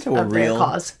success of their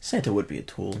cause. Santa would be a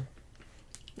tool.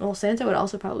 Well, Santa would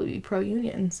also probably be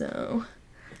pro-union, so...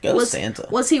 Santa.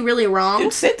 Was he really wrong?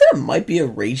 Dude, Santa might be a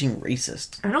raging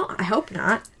racist. I hope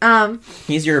not.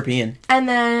 He's European. And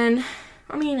then,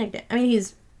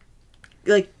 he's,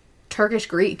 like, Turkish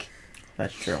Greek.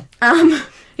 That's true.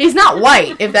 He's not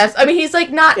white, if that's... he's,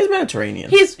 like, not... He's Mediterranean.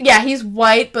 He's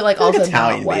white, but, like, also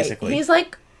Italian, not white. basically.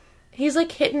 He's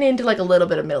hitting into, like, a little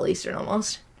bit of Middle Eastern,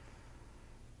 almost.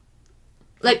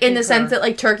 Like, in the sense that,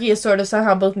 like, Turkey is sort of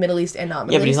somehow both Middle East and not Middle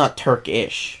East. Yeah, but he's not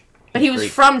Turkish. But he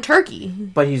was from Turkey.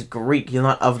 But he's Greek. He's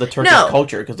not of the Turkish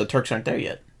culture, because the Turks aren't there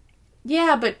yet.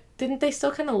 Yeah, but didn't they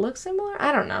still kind of look similar?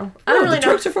 I don't know. I don't really know. The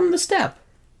Turks are from the steppe.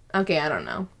 Okay, I don't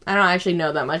know. I don't actually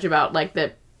know that much about, like,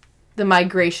 the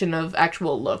migration of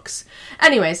actual looks.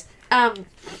 Anyways,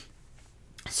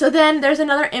 so then there's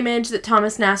another image that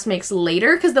Thomas Nast makes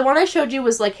later, because the one I showed you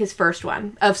was, like, his first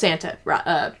one of Santa.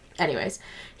 Anyways,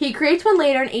 he creates one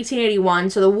later in 1881,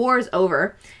 so the war is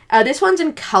over. This one's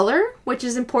in color, which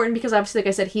is important because, obviously, like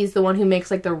I said, he's the one who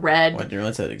makes, like, the red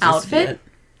outfit.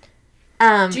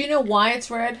 Do you know why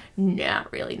it's red?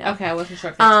 Not really, no. Okay, I wasn't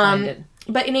sure if you explained it.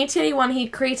 But in 1881, he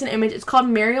creates an image. It's called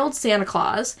Merry Old Santa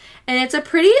Claus. And it's a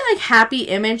pretty, like, happy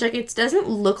image. Like, it doesn't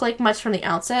look like much from the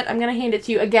outset. I'm going to hand it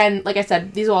to you. Again, like I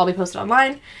said, these will all be posted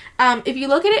online. If you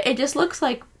look at it, it just looks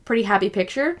like pretty happy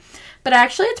picture. But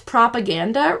actually, it's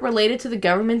propaganda related to the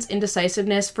government's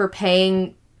indecisiveness for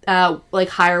paying, like,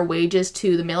 higher wages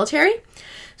to the military.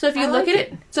 So if you look at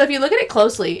it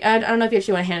closely, I don't know if you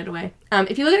actually want to hand it away.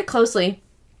 If you look at it closely,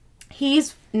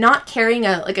 he's not carrying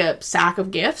a sack of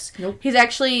gifts. Nope. He's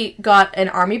actually got an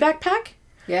army backpack.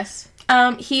 Yes.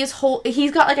 He's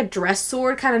got, like, a dress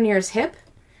sword kind of near his hip.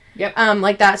 Yep.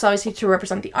 Like that's obviously to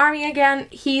represent the army again.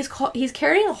 He's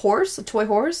carrying a horse, a toy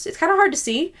horse. It's kind of hard to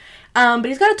see. But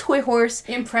he's got a toy horse.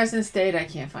 In present state, I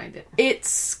can't find it.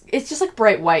 It's just like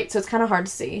bright white, so it's kind of hard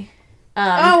to see.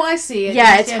 I see it.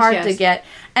 Yeah, it's hard to get.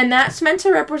 And that's meant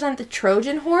to represent the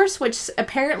Trojan horse, which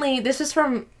apparently, this is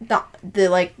from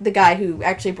the guy who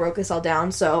actually broke this all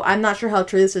down, so I'm not sure how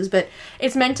true this is, but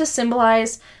it's meant to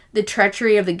symbolize the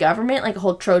treachery of the government, like a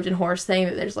whole Trojan horse thing,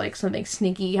 that there's like something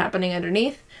sneaky happening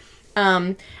underneath.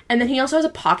 And then he also has a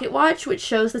pocket watch, which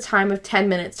shows the time of 10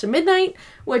 minutes to midnight,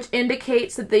 which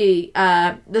indicates that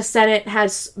the Senate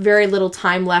has very little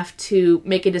time left to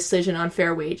make a decision on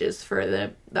fair wages for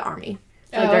the army.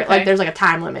 Like there's like a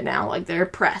time limit now. Like they're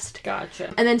pressed.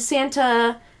 Gotcha. And then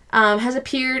Santa has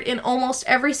appeared in almost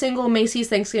every single Macy's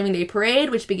Thanksgiving Day Parade,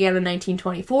 which began in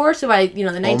 1924. So by the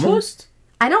 19... Almost?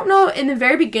 I don't know, in the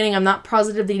very beginning, I'm not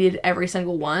positive they did every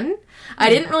single one. I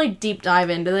didn't really deep dive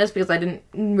into this because I didn't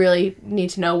really need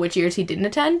to know which years he didn't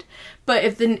attend. But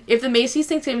if the Macy's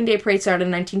Thanksgiving Day Parade started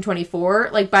in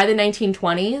 1924, like by the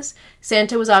 1920s,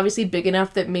 Santa was obviously big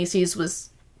enough that Macy's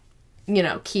was,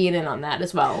 keying in on that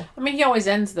as well. I mean, he always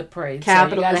ends the parade,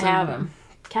 Capitalism. so you gotta have him.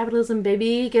 Capitalism,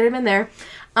 baby. Get him in there.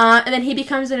 And then he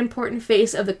becomes an important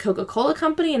face of the Coca-Cola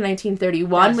Company in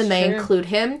 1931 when they include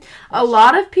him. A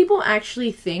lot of people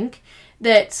actually think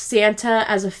that Santa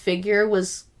as a figure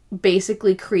was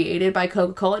basically created by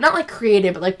Coca-Cola. Not like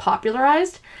created, but like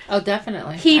popularized. Oh,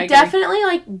 definitely. He definitely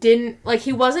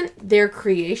he wasn't their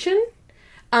creation.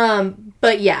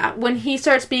 But yeah, when he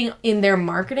starts being in their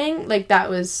marketing, like that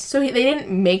was, they didn't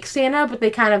make Santa, but they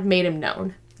kind of made him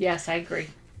known. Yes, I agree.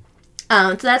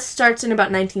 So that starts in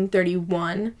about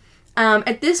 1931.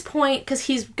 At this point, because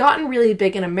he's gotten really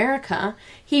big in America,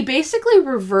 he basically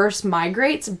reverse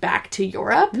migrates back to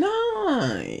Europe.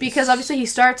 Nice. Because obviously he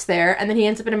starts there, and then he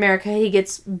ends up in America. He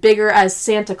gets bigger as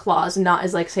Santa Claus, not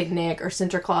as like Saint Nick or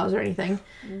Sinterklaas or anything.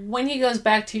 When he goes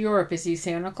back to Europe, is he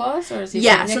Santa Claus or is he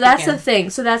Saint Nick so that's again? the thing.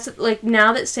 So that's like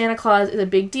now that Santa Claus is a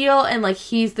big deal, and like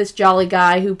he's this jolly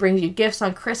guy who brings you gifts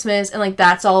on Christmas, and like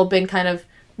that's all been kind of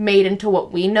made into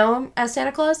what we know him as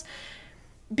Santa Claus.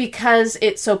 Because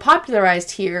it's so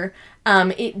popularized here,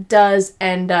 it does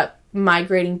end up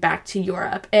migrating back to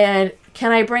Europe. And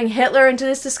can I bring Hitler into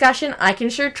this discussion? I can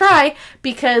sure try,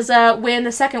 because when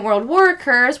the Second World War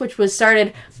occurs, which was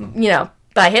started,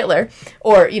 by Hitler,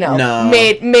 or,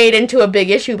 made into a big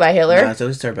issue by Hitler. No, it's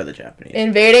always started by the Japanese.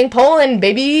 Invading Poland,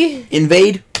 baby!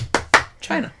 Invade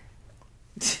China.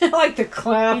 Like the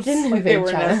claps, He didn't like they invade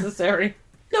were China. necessary.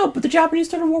 No, but the Japanese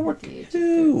started World War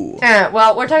II.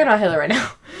 Well, we're talking about Hitler right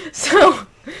now.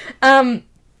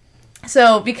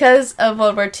 So because of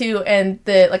World War II and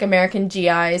the American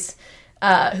GIs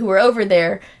who were over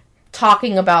there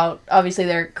talking about obviously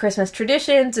their Christmas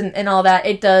traditions and all that,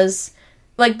 it does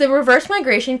the reverse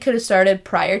migration could have started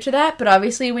prior to that, but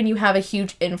obviously when you have a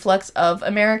huge influx of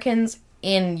Americans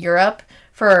in Europe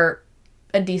for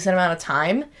a decent amount of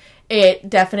time, it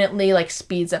definitely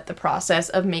speeds up the process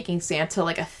of making Santa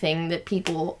a thing that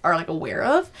people are aware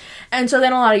of. And so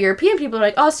then a lot of European people are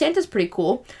like, oh, Santa's pretty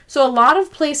cool. So a lot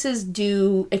of places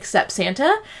do accept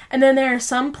Santa, and then there are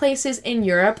some places in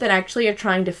Europe that actually are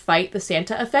trying to fight the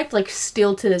Santa effect,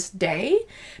 still to this day,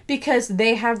 because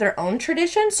they have their own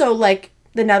tradition. So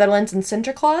the Netherlands and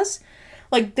Sinterklaas,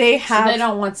 they have... So they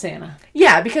don't want Santa.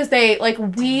 Yeah, because they,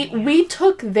 we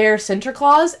took their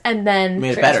Sinterklaas and then...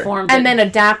 Made it better. And then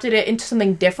adapted it into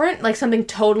something different, something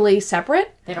totally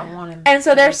separate. They don't want him. And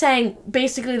so they're saying,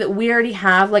 basically, that we already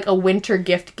have, a winter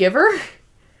gift giver.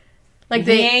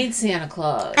 They ain't Santa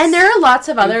Claus. And there are lots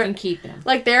of other... You can keep him.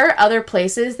 there are other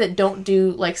places that don't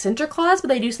do, Sinterklaas, but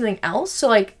they do something else.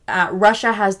 So,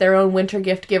 Russia has their own winter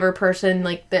gift giver person,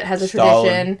 that has a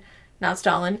tradition. Not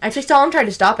Stalin. Actually, Stalin tried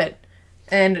to stop it.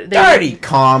 And they Dirty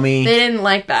commie. They didn't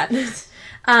like that.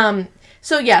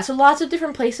 So lots of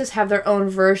different places have their own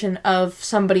version of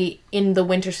somebody in the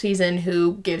winter season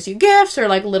who gives you gifts or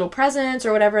little presents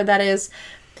or whatever that is.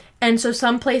 And so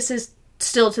some places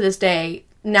still to this day,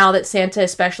 now that Santa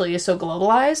especially is so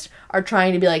globalized, are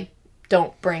trying to be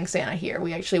don't bring Santa here.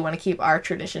 We actually want to keep our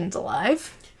traditions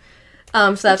alive.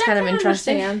 So that's kind of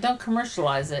interesting. Don't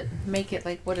commercialize it. Make it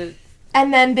what it...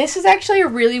 And then this is actually a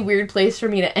really weird place for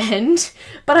me to end,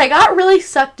 but I got really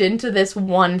sucked into this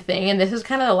one thing, and this is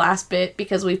kind of the last bit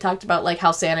because we've talked about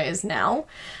how Santa is now.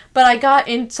 But I got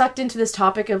sucked into this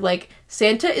topic of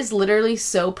Santa is literally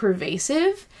so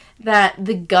pervasive that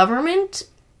the government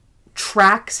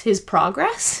tracks his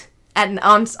progress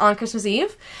on Christmas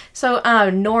Eve. So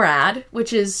NORAD,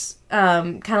 which is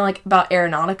kind of about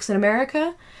aeronautics in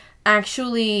America,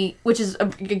 actually, which is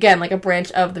again a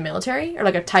branch of the military, or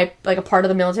a part of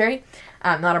the military,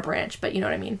 not a branch, but you know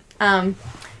what I mean.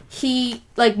 He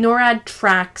NORAD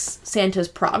tracks Santa's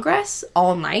progress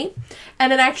all night,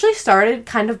 and it actually started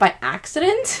kind of by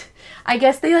accident. I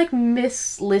guess they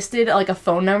mislisted a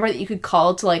phone number that you could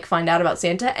call to find out about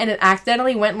Santa, and it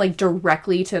accidentally went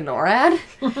directly to NORAD.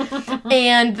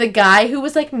 And the guy who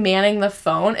was manning the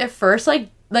phone at first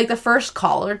the first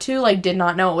call or two, did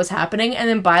not know what was happening, and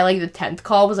then by, the 10th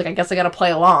call was I guess I gotta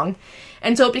play along.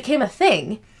 And so it became a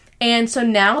thing. And so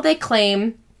now they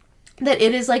claim that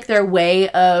it is, their way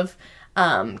of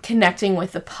connecting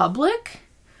with the public,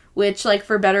 which,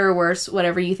 for better or worse,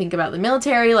 whatever you think about the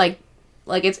military,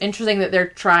 it's interesting that they're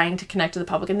trying to connect to the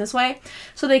public in this way.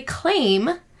 So they claim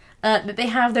that they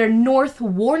have their North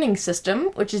Warning System,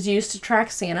 which is used to track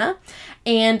Santa,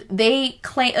 and they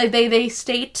claim, they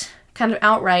state kind of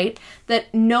outright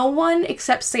that no one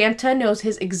except Santa knows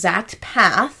his exact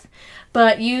path,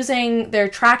 but using their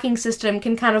tracking system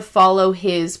can kind of follow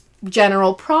his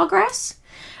general progress,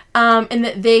 and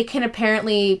that they can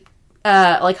apparently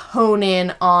hone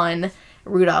in on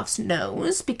Rudolph's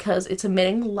nose because it's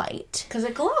emitting light. Because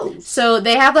it glows. So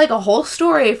they have like a whole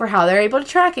story for how they're able to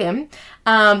track him.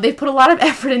 They've put a lot of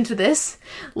effort into this.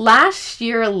 Last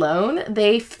year alone,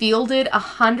 they fielded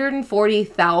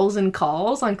 140,000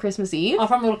 calls on Christmas Eve. All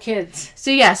from little kids. So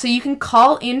yeah, so you can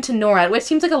call into NORAD, which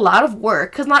seems like a lot of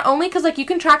work, because not only because like you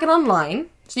can track it online,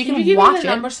 so you can give watch me the it.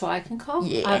 number so I can call?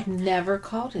 Yeah. I've never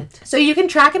called it. So you can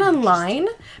track it online,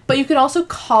 but you could also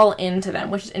call into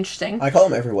them, which is interesting. I call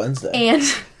them every Wednesday. And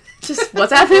just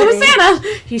what's happening with Santa?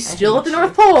 He's still at the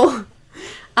North Pole.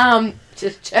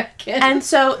 Just checking. And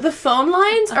so the phone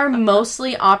lines are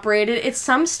mostly operated. It's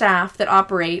some staff that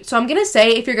operate. So I'm gonna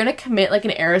say if you're gonna commit like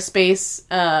an aerospace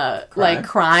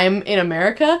crime in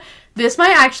America, this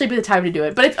might actually be the time to do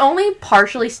it. But it's only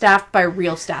partially staffed by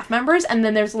real staff members, and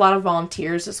then there's a lot of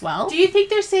volunteers as well. Do you think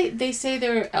they say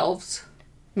they're elves?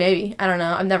 Maybe. I don't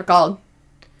know. I've never called.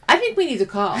 I think we need to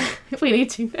call. If we need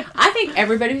to. I think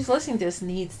everybody who's listening to this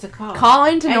needs to call. Call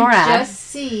into NORAD. And just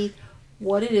see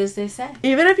what it is they say.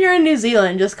 Even if you're in New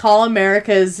Zealand, just call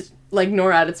America's, like,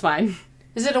 NORAD. It's fine.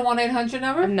 Is it a 1-800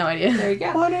 number? I have no idea. There you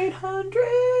go.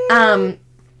 1-800.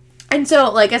 And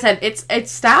so, like I said,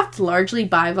 it's staffed largely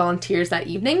by volunteers that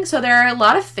evening. So there are a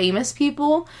lot of famous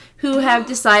people who have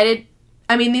decided...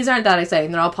 I mean, these aren't that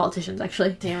exciting. They're all politicians,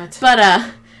 actually. Damn it.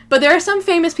 But there are some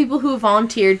famous people who have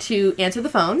volunteered to answer the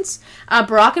phones.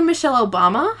 Barack and Michelle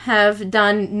Obama have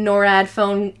done NORAD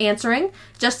phone answering.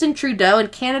 Justin Trudeau in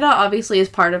Canada, obviously is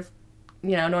part of,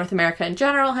 North America in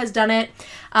general, has done it.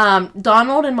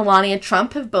 Donald and Melania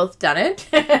Trump have both done it.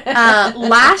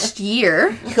 Last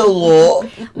year... Hello.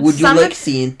 Would you like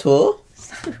Santa?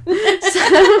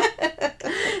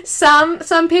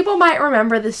 Some people might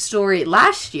remember this story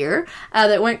last year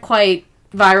that went quite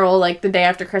viral, like the day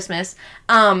after Christmas.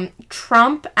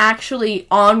 Trump actually,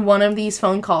 on one of these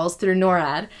phone calls through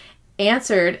NORAD,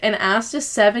 answered and asked a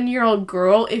 7-year-old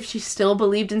girl if she still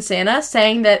believed in Santa,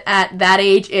 saying that at that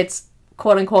age it's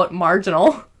quote-unquote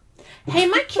marginal. Hey,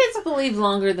 my kids believe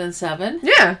longer than 7.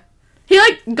 Yeah. He,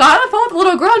 got on the phone with the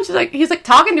little girl, and he's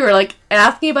talking to her,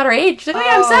 asking about her age. She's like, oh,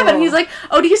 yeah, I'm 7. He's like,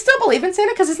 oh, do you still believe in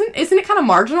Santa? Because isn't it kind of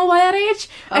marginal by that age?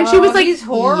 And she was like, he's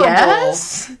horrible.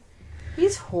 Yes.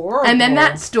 He's horrible. And then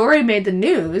that story made the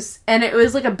news, and it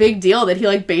was, a big deal that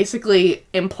he, basically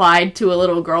implied to a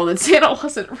little girl that Santa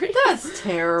wasn't real. That's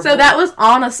terrible. So that was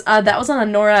on a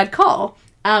NORAD call,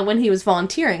 when he was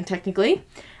volunteering, technically.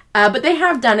 But they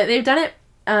have done it. They've done it,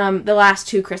 the last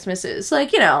 2 Christmases.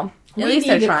 At least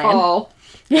they're trying. Call.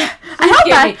 Yeah. I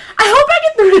hope I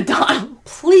get through to Donald.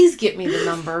 Please get me the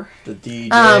number. The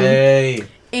DJ.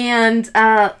 And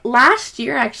last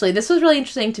year, actually, this was really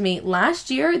interesting to me. Last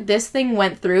year, this thing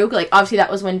went through. Obviously,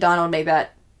 that was when Donald made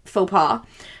that faux pas.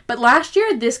 But last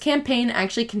year, this campaign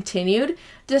actually continued,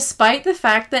 despite the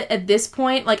fact that at this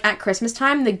point, at Christmas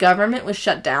time, the government was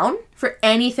shut down for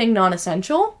anything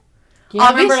non-essential. You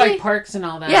remember, parks and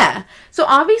all that. Yeah. So,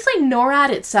 obviously, NORAD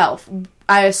itself,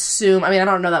 I assume... I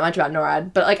don't know that much about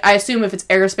NORAD, but, I assume if it's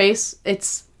aerospace,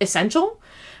 it's essential.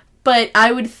 But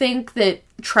I would think that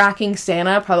tracking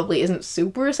Santa probably isn't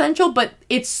super essential, but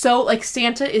it's so,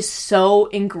 Santa is so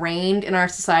ingrained in our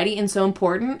society and so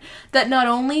important that not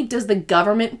only does the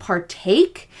government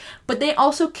partake, but they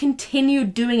also continue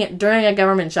doing it during a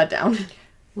government shutdown.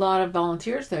 A lot of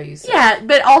volunteers, though, you said. Yeah,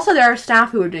 but also there are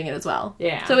staff who are doing it as well.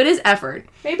 Yeah. So it is effort.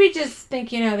 Maybe just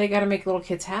think, they gotta make little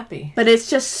kids happy. But it's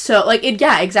just so,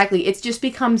 yeah, exactly. It's just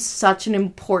become such an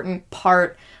important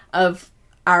part of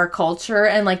our culture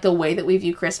and the way that we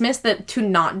view Christmas that to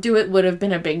not do it would have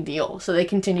been a big deal. So they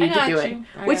continued to do it.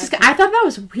 I thought that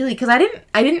was really, because I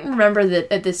didn't remember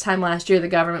that at this time last year the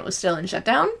government was still in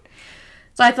shutdown.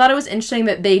 So I thought it was interesting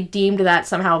that they deemed that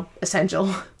somehow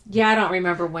essential. Yeah, I don't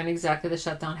remember when exactly the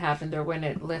shutdown happened or when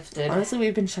it lifted. Honestly,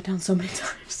 we've been shut down so many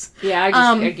times. Yeah,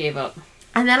 I gave up.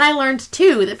 And then I learned,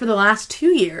 too, that for the last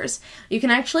 2 years, you can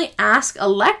actually ask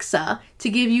Alexa to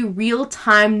give you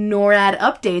real-time NORAD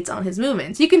updates on his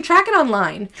movements. You can track it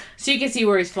online. So you can see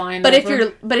where he's flying But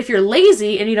over. if you're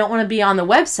lazy and you don't want to be on the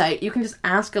website, you can just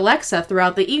ask Alexa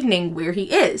throughout the evening where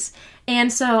he is.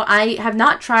 And so I have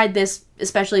not tried this,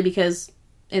 especially because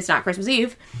it's not Christmas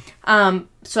Eve.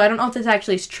 So I don't know if this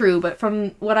actually is true, but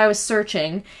from what I was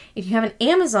searching, if you have an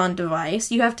Amazon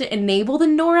device, you have to enable the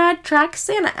NORAD Track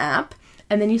Santa app,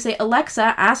 and then you say,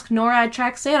 Alexa, ask NORAD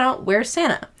Track Santa, where's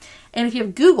Santa? And if you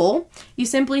have Google, you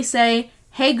simply say,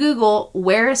 hey Google,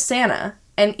 where is Santa?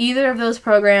 And either of those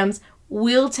programs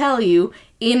will tell you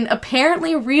in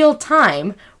apparently real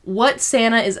time what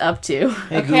Santa is up to.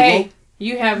 Hey, Okay,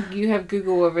 Google. you have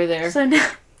Google over there.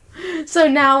 So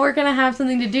now we're gonna have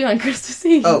something to do on Christmas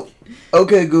Eve. Oh,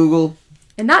 okay, Google.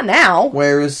 And not now.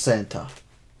 Where is Santa?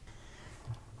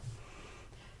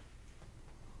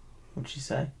 What'd she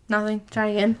say? Nothing. Try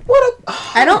again. What a...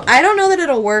 I don't know that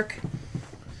it'll work.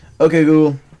 Okay,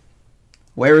 Google.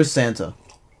 Where is Santa?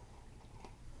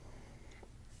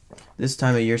 This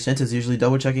time of year, Santa's usually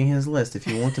double-checking his list. If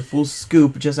you want the full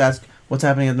scoop, just ask what's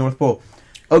happening at the North Pole.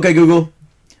 Okay, Google.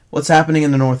 What's happening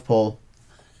in the North Pole?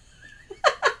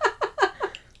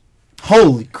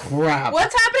 Holy crap.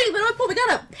 What's happening in the North Pole? We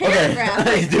got a paragraph.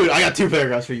 Okay. Dude, I got 2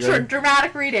 paragraphs for you. For Ready?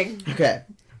 dramatic reading. Okay.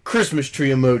 Christmas tree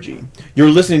emoji. You're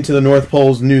listening to the North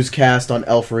Pole's newscast on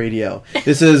Elf Radio.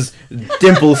 This is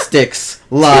Dimple Sticks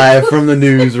live from the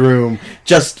newsroom.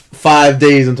 Just 5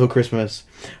 days until Christmas.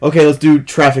 Okay, let's do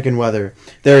traffic and weather.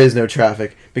 There is no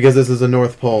traffic because this is the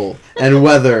North Pole. And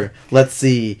weather, let's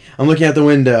see. I'm looking out the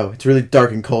window. It's really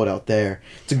dark and cold out there.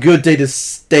 It's a good day to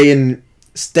stay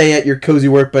at your cozy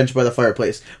workbench by the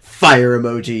fireplace. Fire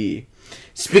emoji.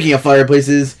 Speaking of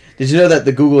fireplaces, did you know that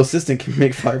the Google Assistant can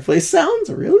make fireplace sounds?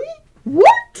 Really? What?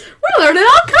 We're learning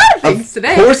all kinds of things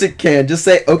today. Of course it can. Just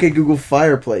say, okay, Google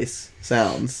fireplace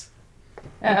sounds.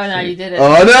 Oh, no, you did it.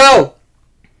 Oh, no!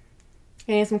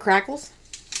 Can you get some crackles?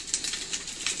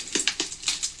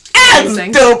 That's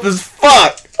Amazing. dope as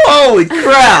fuck! Holy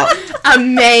crap!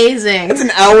 Amazing. That's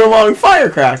an hour-long fire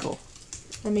crackle.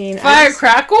 I mean, Fire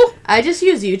crackle? I just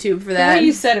use YouTube for The that. way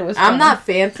you said it was I'm funny. not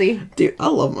fancy. Dude, I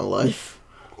love my life.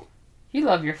 You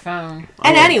love your phone.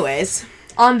 And anyways,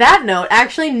 on that note,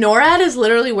 actually, NORAD is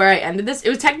literally where I ended this. It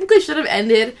was technically should have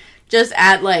ended just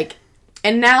at, like,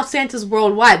 and now Santa's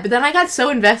worldwide. But then I got so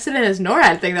invested in his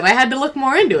NORAD thing that I had to look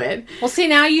more into it. Well, see,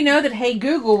 now you know that Hey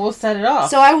Google will set it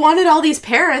off. So I wanted all these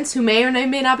parents who may or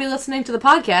may not be listening to the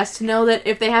podcast to know that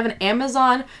if they have an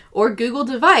Amazon or Google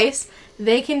device,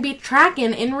 they can be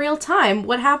tracking in real time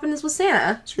what happens with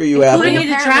Santa. Screw you, we Apple. need to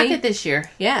track apparently- it this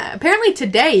year. Yeah, apparently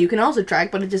today you can also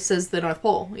track, but it just says the North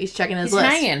Pole. He's checking his He's list.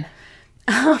 hanging.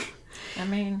 I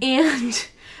mean... And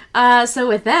so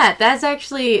with that, that's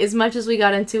actually as much as we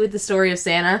got into with the story of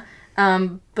Santa.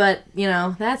 But, you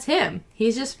know, that's him.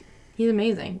 He's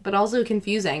amazing, but also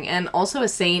confusing, and also a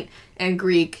saint and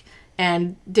Greek,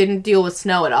 and didn't deal with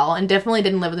snow at all, and definitely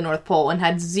didn't live at the North Pole, and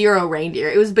had 0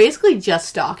 reindeer. It was basically just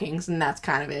stockings, and that's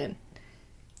kind of it.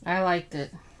 I liked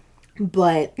it.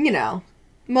 But, you know,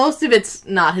 most of it's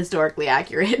not historically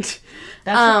accurate.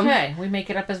 That's okay. We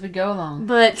make it up as we go along.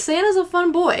 But Santa's a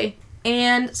fun boy.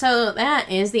 And so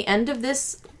that is the end of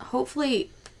this,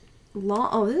 hopefully, this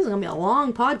is going to be a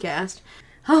long podcast.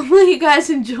 Hopefully you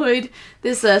guys enjoyed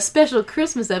this special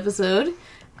Christmas episode.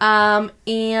 And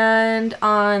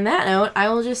on that note, I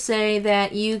will just say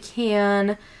that you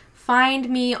can find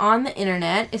me on the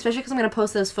internet, especially because I'm going to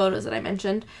post those photos that I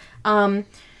mentioned.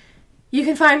 You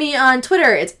can find me on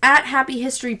Twitter. It's at Happy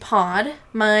History Pod.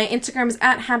 My Instagram is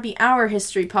at Happy Hour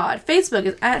History Pod. Facebook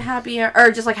is at Happy Hour,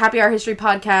 or just like Happy Hour History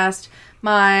Podcast.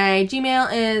 My Gmail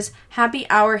is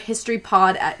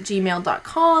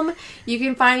happyhourhistorypod@gmail.com. You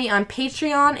can find me on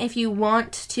Patreon if you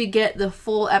want to get the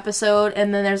full episode.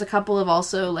 And then there's a couple of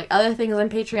also like other things on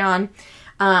Patreon.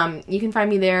 You can find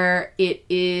me there. It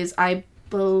is, I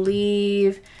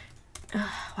believe,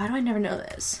 why do I never know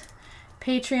this?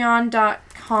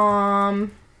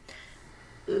 Patreon.com.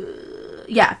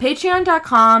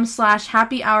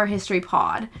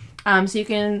 Patreon.com/happyhourhistorypod. So you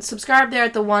can subscribe there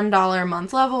at the $1 a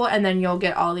month level, and then you'll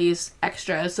get all these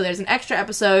extras. So there's an extra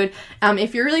episode.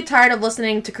 If you're really tired of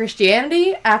listening to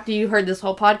Christianity after you heard this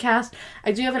whole podcast,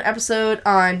 I do have an episode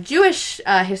on Jewish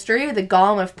history. The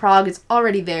Golem of Prague is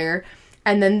already there,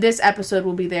 and then this episode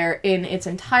will be there in its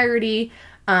entirety.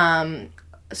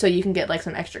 So you can get like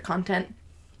some extra content.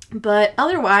 But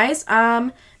otherwise,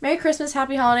 Merry Christmas,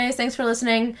 Happy Holidays, thanks for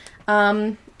listening,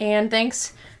 and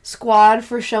thanks, Squad,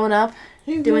 for showing up,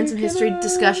 doing some history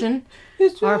discussion.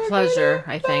 Our pleasure,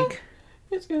 I think.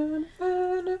 It's gonna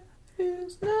find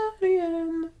it's not the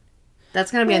end.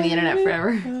 That's gonna be on the internet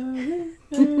forever.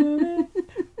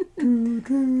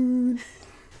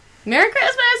 Merry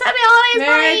Christmas, Happy Holidays,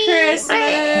 Merry bye!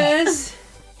 Christmas!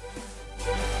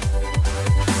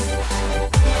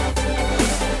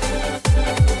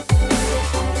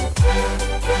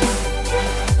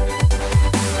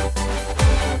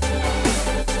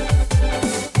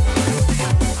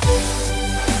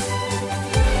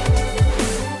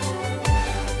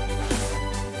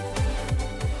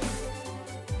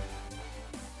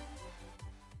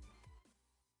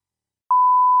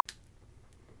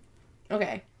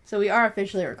 Okay, so we are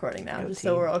officially recording now, Go just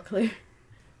so team. we're all clear.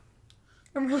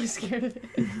 I'm really scared of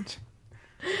it.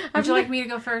 Would you like me to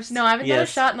go first? No, I haven't done a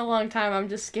Yes. shot in a long time. I'm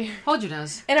just scared. Hold your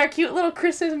nose. And our cute little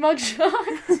Christmas mug shot.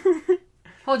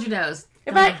 Hold your nose.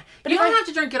 If you if don't I- have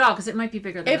to drink it all because it might be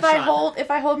bigger than If a I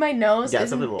shot. hold my nose, Yeah,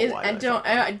 it's a little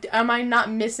wide, am I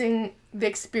not missing the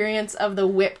experience of the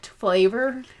whipped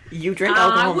flavor You drink I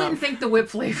alcohol wouldn't now. think the whip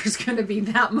flavor's going to be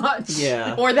that much.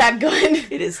 Yeah. or that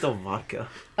good? It is still vodka.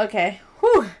 Okay.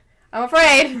 Whew. I'm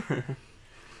afraid.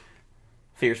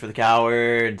 Fears for the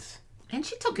cowards. And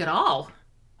she took it all.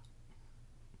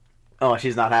 Oh,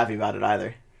 she's not happy about it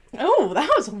either. Oh, that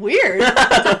was weird.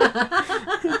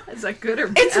 Is that good or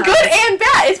bad? It's good and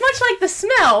bad. It's much like the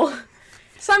smell.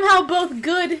 Somehow both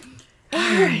good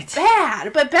and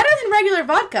bad, but better than regular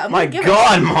vodka. I'm My gonna give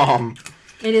God, Mom!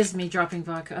 It is me dropping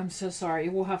vodka. I'm so sorry.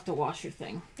 We'll have to wash your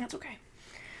thing. That's okay.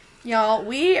 Y'all,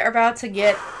 we are about to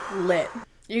get lit.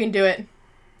 You can do it.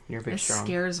 You're a big It strong.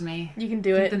 scares me. You can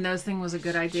do I think it. the nose thing was a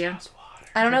good idea.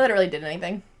 I don't know that it really did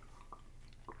anything.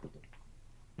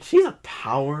 She's a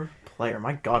power player.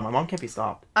 My God, my mom can't be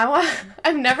stopped.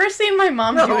 I've never seen my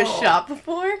mom do a shot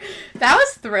before. That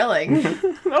was thrilling.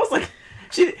 That was like,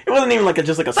 it wasn't even like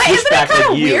just like a But isn't it switchback kind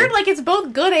like of you. weird? Like, it's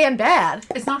both good and bad.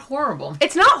 It's not horrible.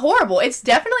 It's not horrible. It's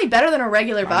definitely better than a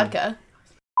regular vodka.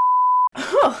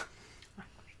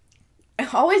 I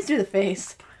always do the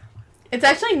face. It's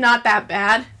actually not that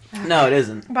bad, No, it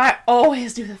isn't. but I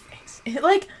always do the face. It,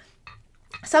 like,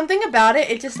 something about it,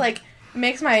 it just, like,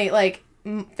 makes my, like,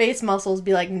 face muscles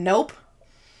be like, nope.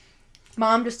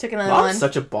 Mom just took another one. Mom's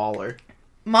such a baller.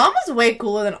 Mom was way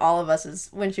cooler than all of us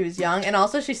when she was young, and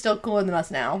also she's still cooler than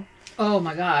us now. Oh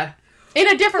my God. In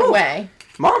a different way.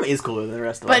 Mom is cooler than the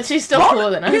rest of us. But she's still Mom,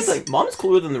 cooler than here's us. like, Mom's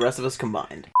cooler than the rest of us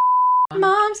combined.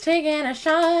 Mom's taking a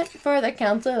shot for the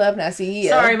Council of Nicaea.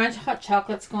 Sorry, my hot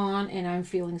chocolate's gone and I'm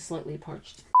feeling slightly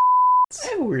parched. I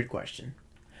have a weird question.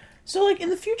 So, like, in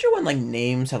the future when, like,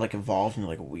 names have, like, evolved into,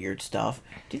 like, weird stuff,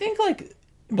 do you think, like...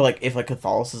 But, like, if, like,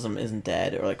 Catholicism isn't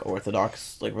dead, or, like,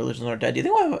 Orthodox, like, religions aren't dead, do you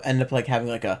think we'll end up, like, having,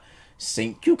 like, a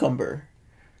Saint Cucumber?